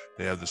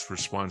 They have this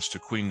response to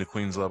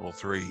Queen's Level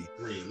 3.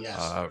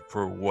 Yes.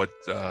 For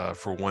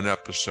one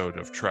episode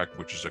of Trek,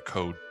 which is a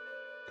code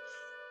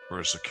for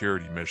a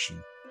security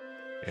mission,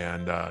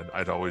 and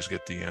I'd always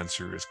get the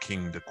answer as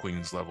King to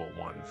Queen's Level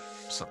 1,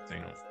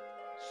 something.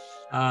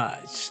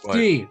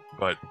 Steve.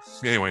 But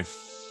anyway,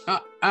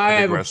 I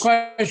have a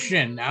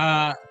question.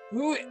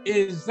 Who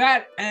is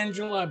that?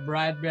 Angela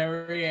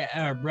Bradford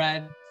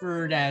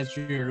as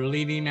your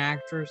leading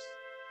actress?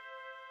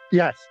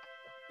 Yes.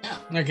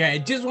 Okay,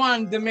 just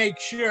wanted to make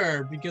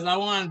sure because I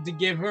wanted to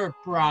give her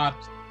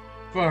props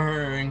for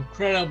her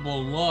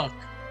incredible look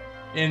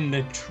in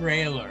the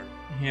trailer.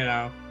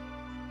 Yeah,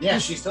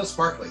 she's still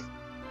sparkly.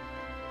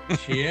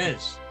 She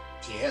is.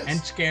 She is. And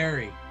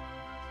scary.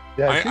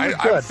 Yeah,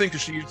 I think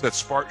she uses that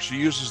spark. She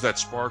uses that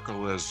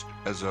sparkle as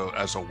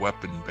a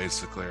weapon,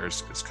 basically, or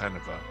as kind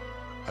of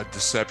a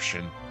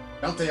deception.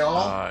 Don't they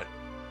all?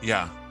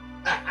 Yeah.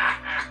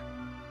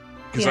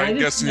 Because Yeah, I'm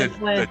guessing just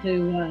wanted that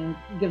to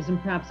give some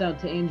props out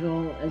to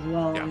Angel as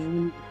well. Yeah. I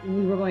mean,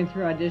 when we were going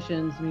through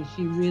auditions, I mean,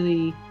 she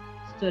really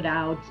stood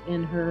out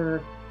in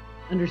her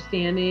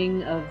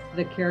understanding of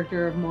the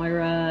character of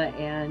Moira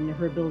and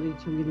her ability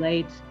to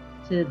relate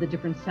to the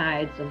different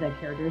sides of that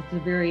character. It's a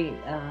very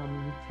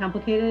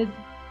complicated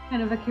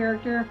kind of a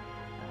character,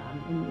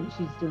 and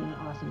she's doing an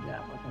awesome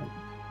job with it.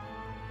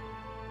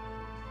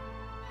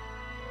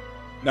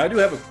 Now I do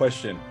have a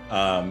question,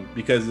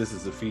 because this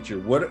is a feature.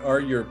 What are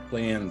your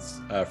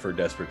plans for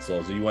Desperate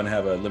Souls? Do you want to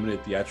have a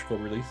limited theatrical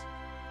release?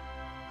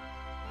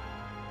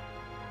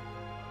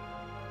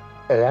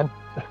 And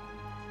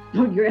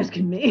Oh, you're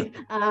asking me.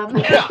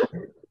 yeah,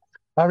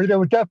 I mean, it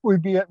would definitely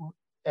be at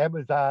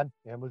Amazon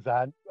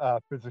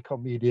physical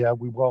media.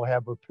 We will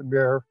have a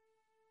premiere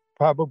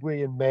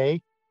probably in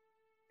May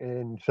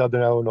in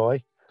Southern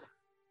Illinois.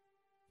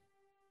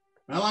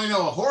 Well, I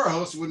know a horror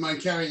host wouldn't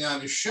mind carrying on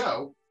his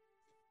show.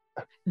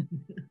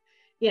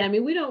 Yeah, I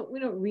mean, we don't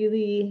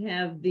really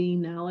have the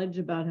knowledge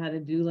about how to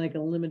do like a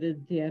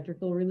limited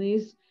theatrical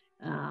release.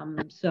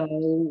 So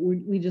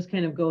we just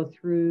kind of go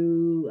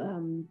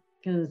through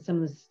kind of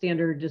some of the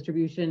standard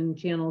distribution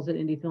channels that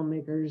indie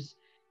filmmakers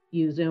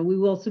use. And we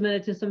will submit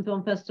it to some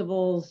film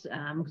festivals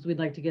because we'd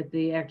like to get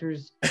the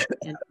actors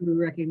and crew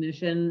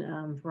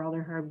recognition for all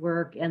their hard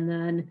work. And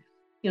then,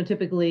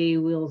 typically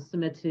we'll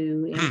submit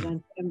to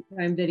Amazon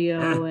Prime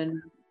Video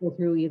and go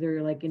through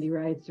either like Indie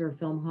Rights or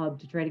Film Hub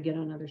to try to get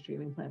on other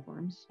streaming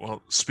platforms.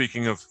 Well,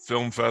 speaking of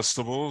film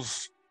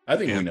festivals, I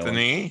think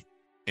Anthony.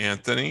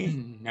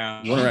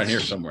 No. One around here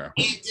somewhere.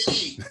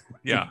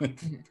 Yeah.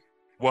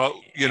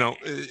 Well,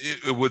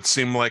 it would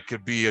seem like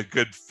it'd be a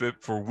good fit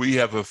for. We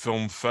have a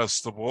film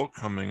festival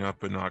coming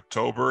up in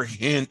October.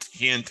 Hint,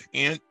 hint,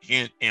 hint,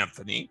 hint.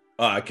 Anthony.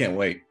 Oh, I can't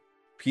wait.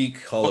 Peak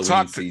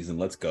Halloween season.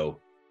 Let's go.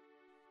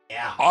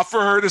 Yeah.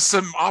 Offer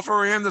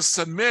him to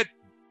submit.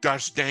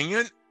 Gosh dang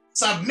it.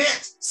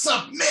 Submit.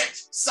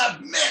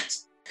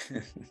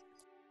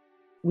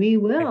 We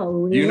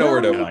will. You know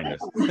where to find us.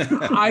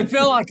 I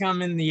feel like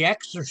I'm in The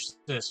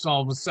Exorcist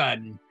all of a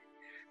sudden.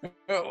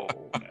 Oh,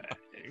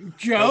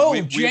 Joe,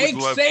 Jake,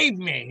 save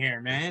me here,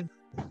 man.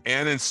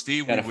 Ann and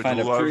Steve, we would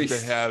love to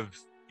have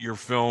your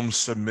film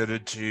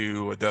submitted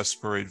to a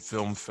Desperate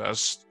Film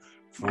Fest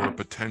for a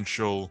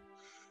potential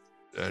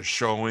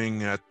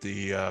showing at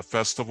the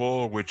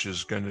festival, which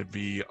is going to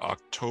be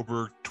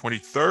October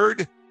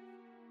 23rd?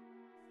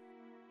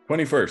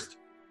 21st.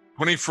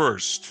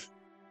 21st.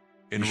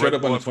 You showed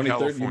up on the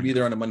 23rd, you'd be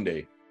there on a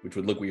Monday, which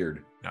would look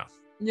weird. No.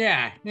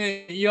 Yeah,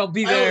 you'll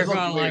be there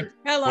going like,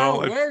 "Hello,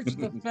 where's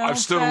the film I've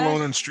stood fest?"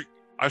 alone on street.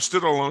 I've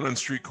stood alone on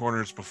street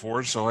corners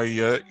before, so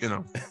I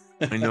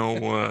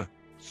know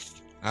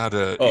how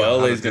to. Oh,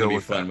 LA is gonna be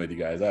fun with you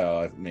guys.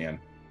 Oh man.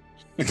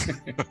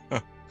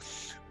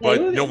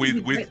 But no,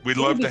 we'd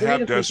love to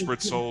have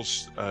Desperate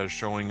Souls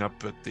showing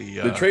up at the.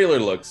 The trailer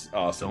looks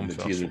awesome. The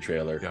festival. teaser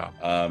trailer.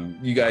 Yeah.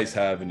 You guys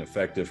have an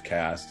effective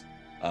cast.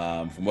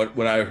 From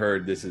what I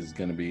heard, this is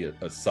going to be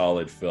a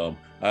solid film.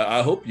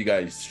 I hope you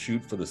guys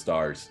shoot for the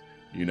stars.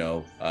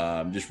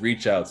 Just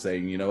reach out,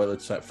 saying,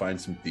 let's find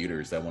some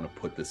theaters that want to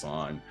put this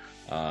on.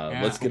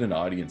 Let's get an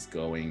audience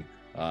going.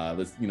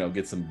 Let's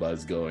get some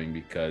buzz going,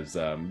 because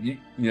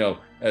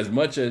as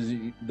much as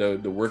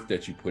the work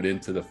that you put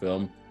into the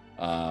film,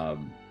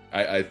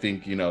 I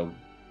think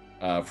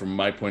from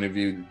my point of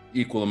view,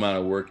 equal amount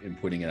of work in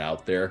putting it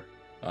out there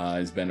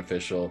is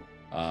beneficial.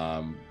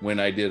 When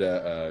I did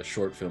a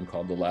short film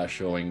called The Last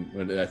Showing,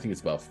 I think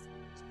it's about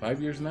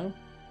 5 years now,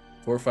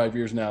 4 or 5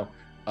 years now.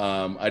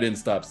 I didn't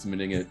stop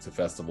submitting it to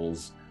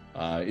festivals.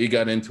 It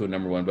got into a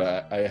 #1,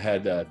 but I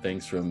had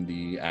thanks from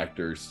the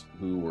actors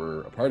who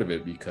were a part of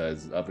it,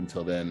 because up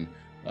until then,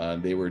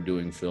 they were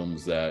doing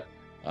films that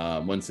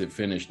once it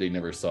finished, they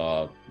never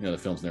saw, the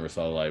films never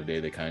saw the light of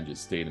day. They kind of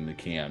just stayed in the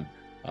can.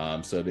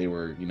 So they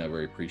were,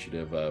 very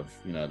appreciative of,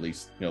 at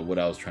least, what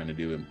I was trying to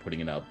do and putting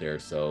it out there.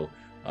 So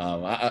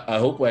I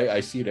hope I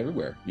see it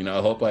everywhere.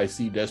 I hope I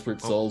see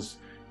Desperate Souls,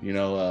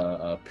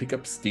 pick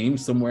up steam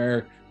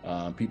somewhere.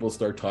 People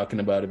start talking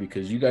about it,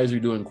 because you guys are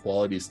doing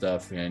quality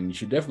stuff, and you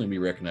should definitely be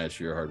recognized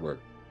for your hard work.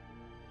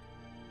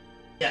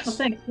 Yes.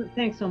 Well,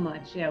 thanks so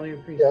much. Yeah, we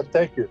appreciate it. Yeah,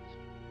 thank you.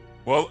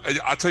 Well,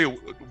 I'll tell you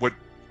what,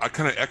 I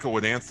kind of echo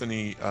what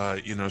Anthony,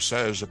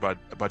 says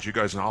about you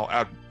guys, and I'll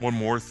add one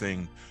more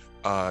thing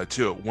to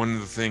it. One of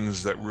the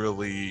things that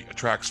really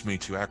attracts me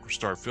to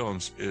AcroStar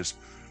Films is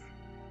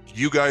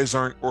you guys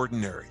aren't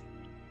ordinary.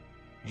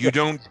 You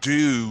don't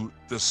do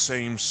the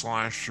same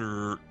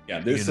slasher. Yeah,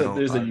 there's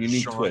a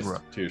unique genre.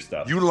 twist to your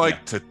stuff. You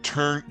like to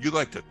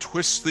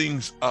twist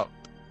things up.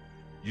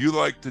 You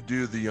like to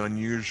do the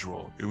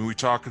unusual. And we're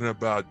talking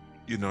about,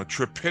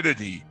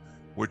 Trepidity,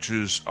 which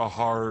is a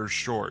horror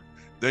short.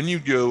 Then you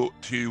go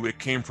to It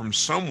Came From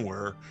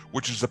Somewhere,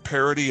 which is a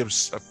parody of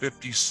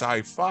 50s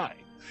sci-fi.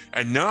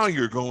 And now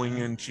you're going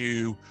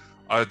into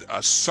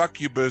a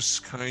succubus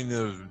kind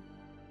of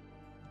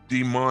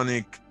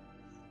demonic,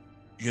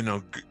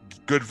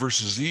 good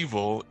versus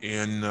evil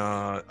in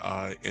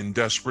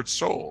Desperate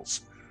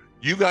Souls.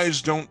 You guys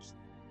don't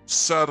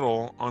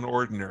settle on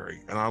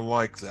ordinary, and I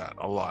like that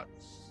a lot.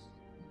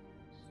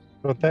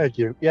 Well, thank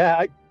you. Yeah,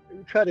 I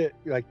try to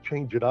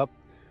change it up.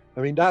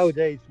 I mean,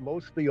 nowadays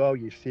mostly all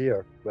you see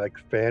are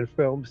fan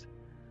films.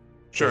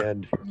 Sure.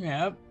 And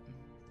Yep.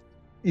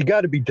 you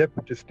got to be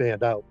different to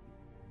stand out.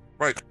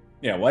 Right.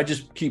 Yeah, why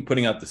just keep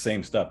putting out the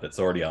same stuff that's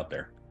already out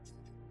there?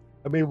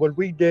 I mean, when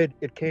we did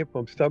It Came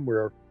From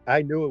Somewhere,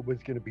 I knew it was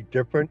going to be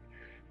different,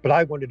 but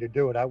I wanted to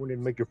do it. I wanted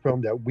to make a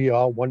film that we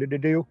all wanted to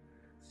do,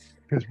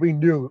 because we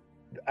knew,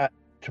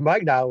 to my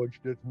knowledge,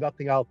 there's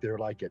nothing out there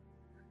like it,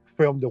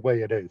 filmed the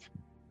way it is.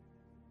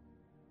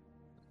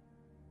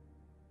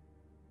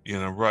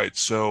 Right.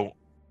 So,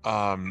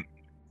 well,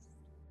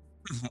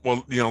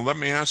 let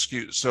me ask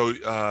you. So,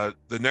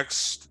 the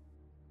next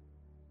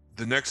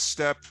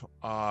step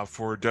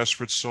for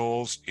Desperate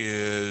Souls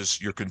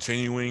is you're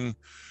continuing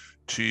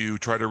to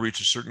try to reach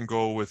a certain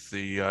goal with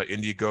the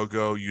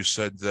Indiegogo. You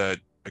said that,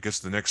 I guess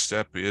the next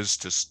step is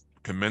to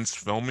commence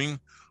filming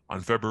on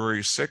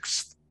February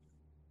 6th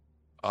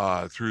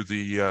through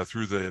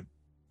the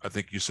I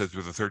think you said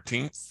through the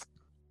 13th.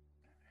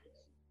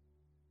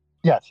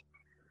 Yes.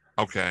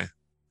 Okay.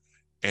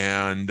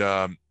 And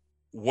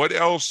what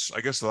else?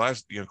 I guess the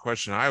last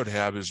question I would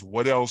have is,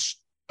 what else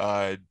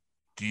do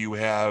you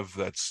have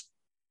that's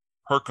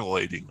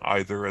percolating,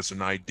 either as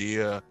an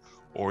idea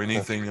or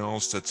anything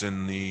else that's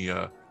in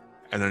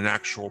an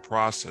actual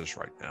process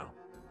right now?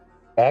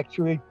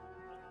 Actually,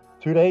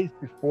 2 days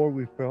before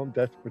we filmed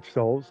Desperate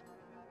Souls,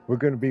 we're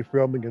going to be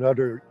filming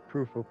another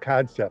proof of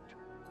concept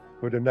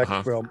for the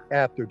next film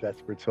after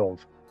Desperate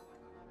Souls.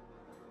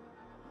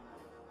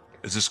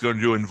 Is this going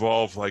to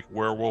involve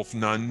werewolf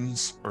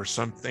nuns or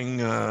something?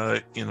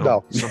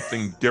 No.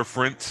 Something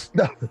different?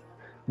 No,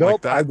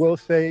 like that? I will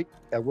say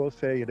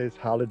it is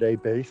holiday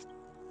based.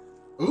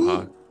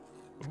 Ooh.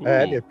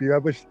 And if you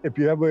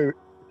ever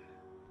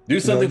do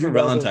something for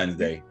Valentine's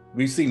Day.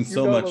 We've seen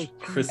so much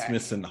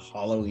Christmas and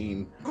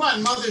Halloween. Come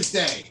on, Mother's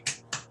Day.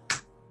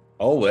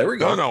 Oh, there we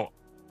go. No.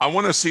 I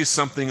want to see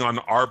something on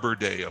Arbor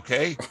Day,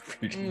 okay?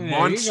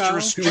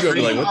 Monstrous. People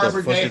be like, what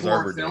the fuck is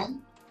Arbor Day?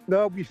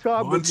 No, we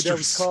saw a movie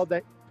Monsters.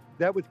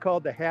 that was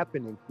called The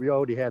Happening. We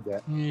already had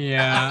that.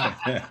 Yeah.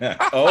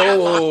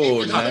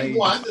 Oh, nice.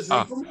 One, this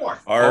is for more.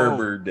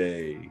 Arbor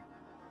Day.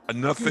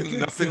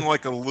 Nothing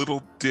like a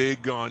little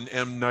dig on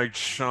M. Night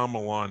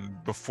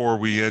Shyamalan before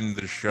we end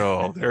the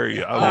show. There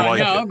you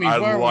go.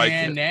 Before we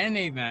end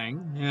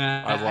anything,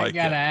 I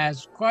gotta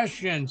ask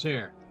questions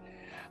here.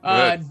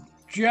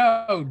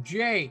 Joe,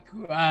 Jake,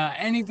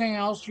 anything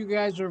else you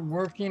guys are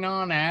working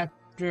on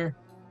after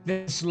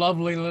this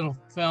lovely little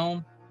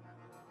film?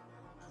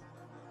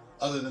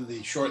 Other than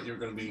the short, you're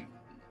going to be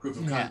proof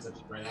of concept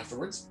right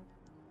afterwards.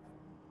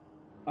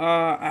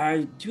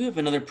 I do have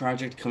another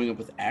project coming up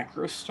with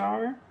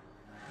AcroStar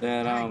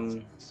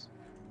that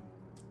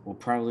will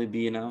probably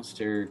be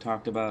announced or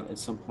talked about at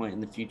some point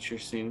in the future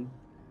soon.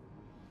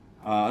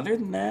 Other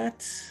than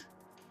that,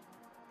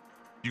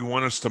 do you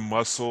want us to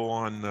muscle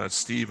on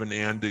Steve and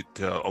Andy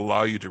to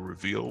allow you to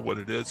reveal what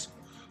it is?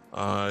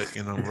 Right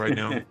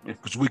now,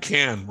 because we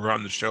can. We're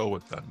on the show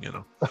with them.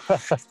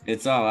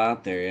 It's all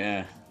out there.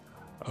 Yeah.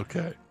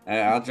 Okay.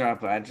 I'll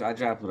drop. I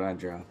drop what I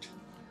dropped.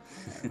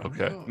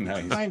 Okay.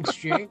 Nice. Thanks,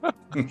 Jake.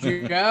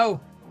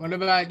 Joe, what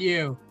about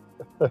you?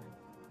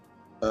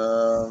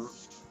 Well,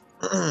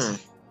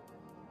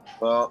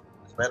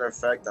 as a matter of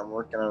fact, I'm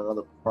working on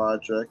another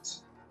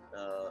project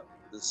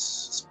this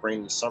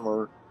spring,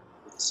 summer,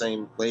 with the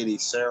same lady,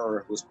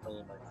 Sarah, who's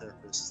playing my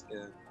therapist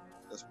in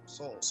Desperate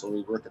Soul. So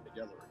we're working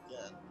together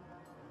again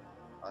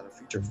on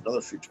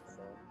another feature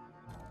film.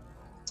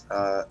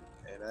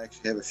 And I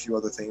actually have a few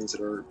other things that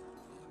are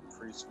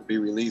to be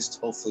released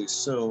hopefully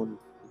soon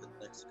within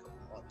the next couple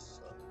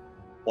months.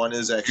 One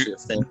is actually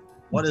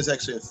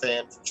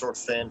a short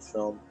fan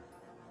film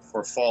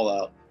for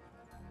Fallout,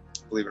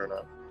 believe it or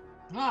not.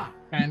 Ah,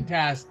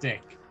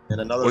 fantastic.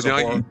 And another Well, now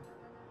horror.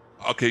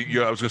 Okay,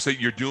 yeah, I was gonna say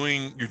you're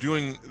doing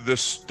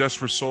this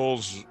Desperate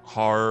Souls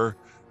horror,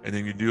 and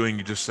then you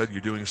just said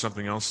you're doing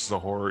something else as a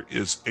horror.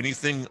 Is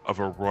anything of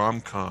a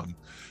rom-com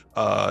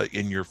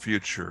in your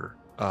future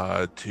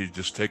to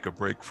just take a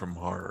break from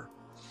horror?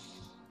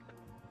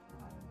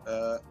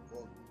 Well,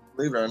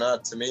 believe it or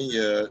not, to me,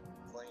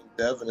 playing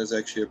Devin is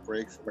actually a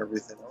break from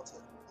everything else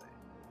I play.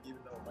 Even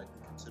though it might be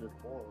considered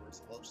horror,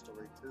 it's a love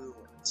story too,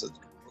 and it's a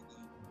completely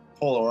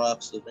polar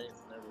opposite of anything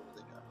I ever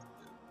really got to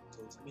do.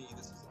 So to me,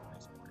 this is a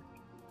nice break.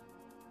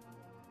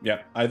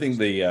 Yeah, I think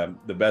the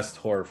best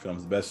horror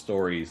films, the best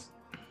stories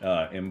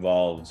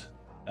involved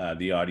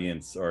the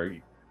audience or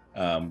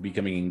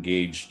becoming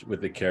engaged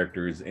with the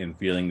characters and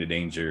feeling the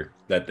danger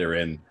that they're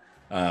in.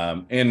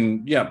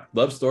 And yeah,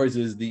 love stories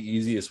is the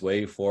easiest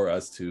way for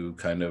us to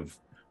kind of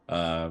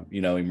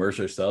immerse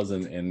ourselves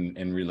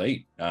and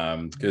relate,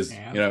 because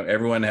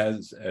everyone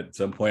has at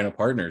some point a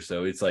partner,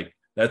 so it's like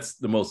that's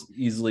the most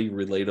easily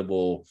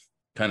relatable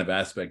kind of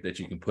aspect that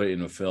you can put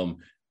in a film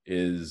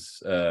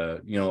is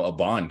a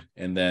bond,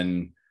 and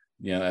then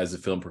as the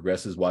film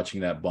progresses, watching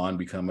that bond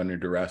become under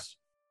duress.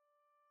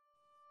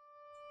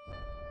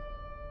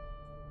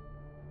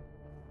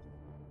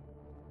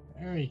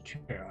 Very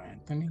true,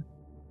 Anthony.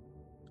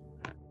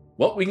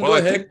 Well, we can go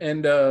ahead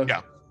and we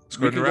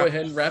can go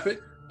ahead and wrap it.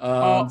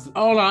 Hold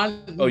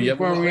on. Oh, yeah.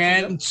 Before we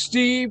end,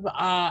 Steve or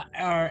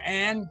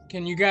Ann,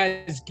 can you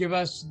guys give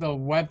us the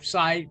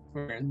website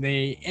for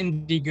the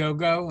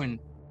Indiegogo? And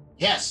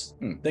yes,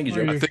 thank you,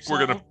 Joe. I think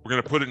we're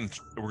gonna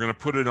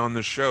put it on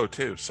the show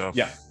too. So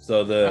yeah,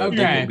 so the link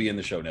will be in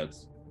the show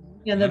notes.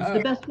 Yeah, the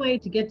best way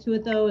to get to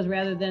it though is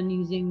rather than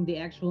using the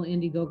actual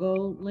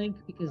Indiegogo link,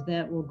 because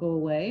that will go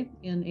away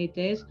in 8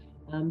 days.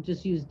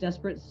 Just use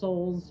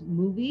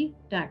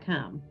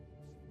DesperateSoulsMovie.com.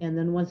 And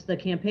then once the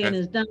campaign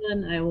is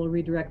done, I will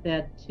redirect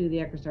that to the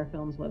AcroStar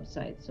Films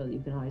website so that you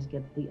can always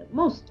get the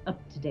most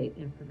up-to-date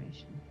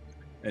information.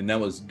 And that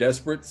was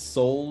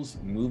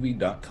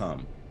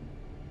DesperateSoulsMovie.com.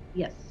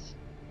 Yes.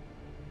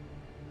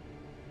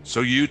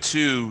 So you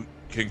too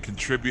can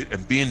contribute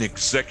and be an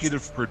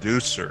executive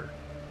producer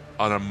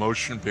on a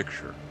motion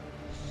picture.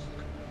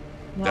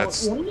 Well,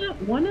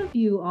 one of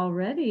you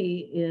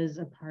already is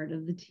a part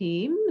of the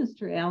team,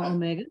 Mr. Al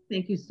Omega.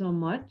 Thank you so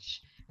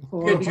much.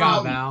 Good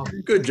job, Al.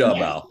 Good job,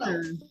 Al.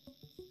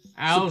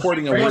 Al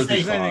supporting a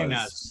worthy cause.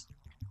 Us.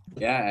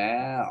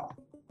 Yeah, Al.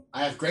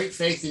 I have great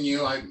faith in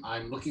you.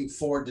 I'm looking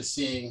forward to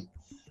seeing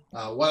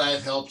what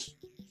I've helped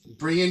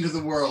bring into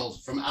the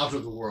world from out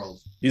of the world.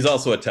 He's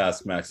also a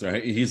taskmaster.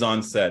 Right? He's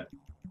on set,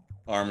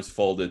 arms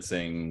folded,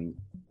 saying,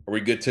 "Are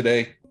we good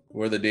today?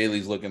 What are the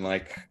dailies looking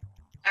like?"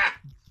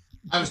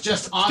 I was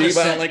just on Steve,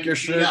 set. I don't like your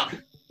shirt.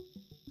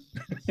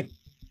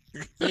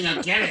 Thing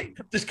I'm getting.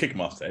 Just kick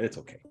him off set. It's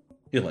okay.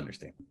 He'll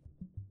understand.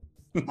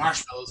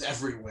 Marshmallows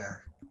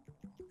everywhere.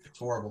 It's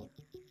horrible.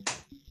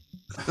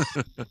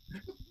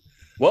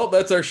 Well,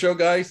 that's our show,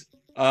 guys.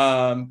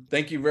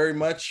 Thank you very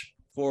much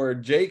for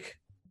Jake,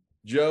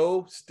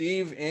 Joe,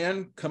 Steve,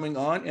 and coming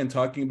on and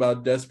talking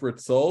about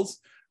Desperate Souls.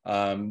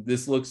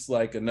 This looks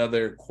like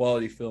another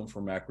quality film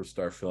from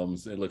AcroStar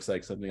Films. It looks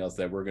like something else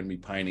that we're going to be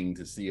pining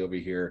to see over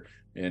here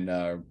in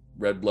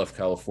Red Bluff,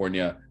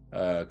 California,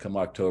 come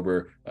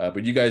October.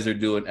 But you guys are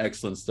doing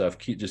excellent stuff.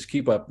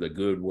 Keep up the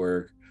good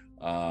work.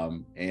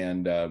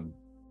 And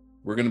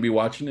we're going to be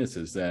watching this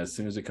as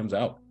soon as it comes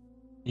out.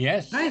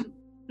 Yes. All right.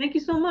 Thank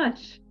you so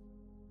much.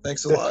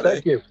 Thanks a lot.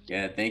 Thank you.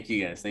 Yeah, thank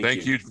you guys.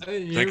 Thank you.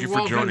 Thank you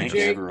for joining us.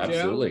 Jake,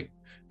 Absolutely.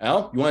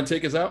 Al, you want to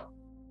take us out?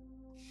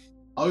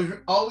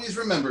 Always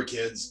remember,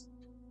 kids,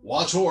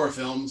 watch horror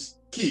films,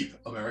 keep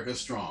America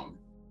strong.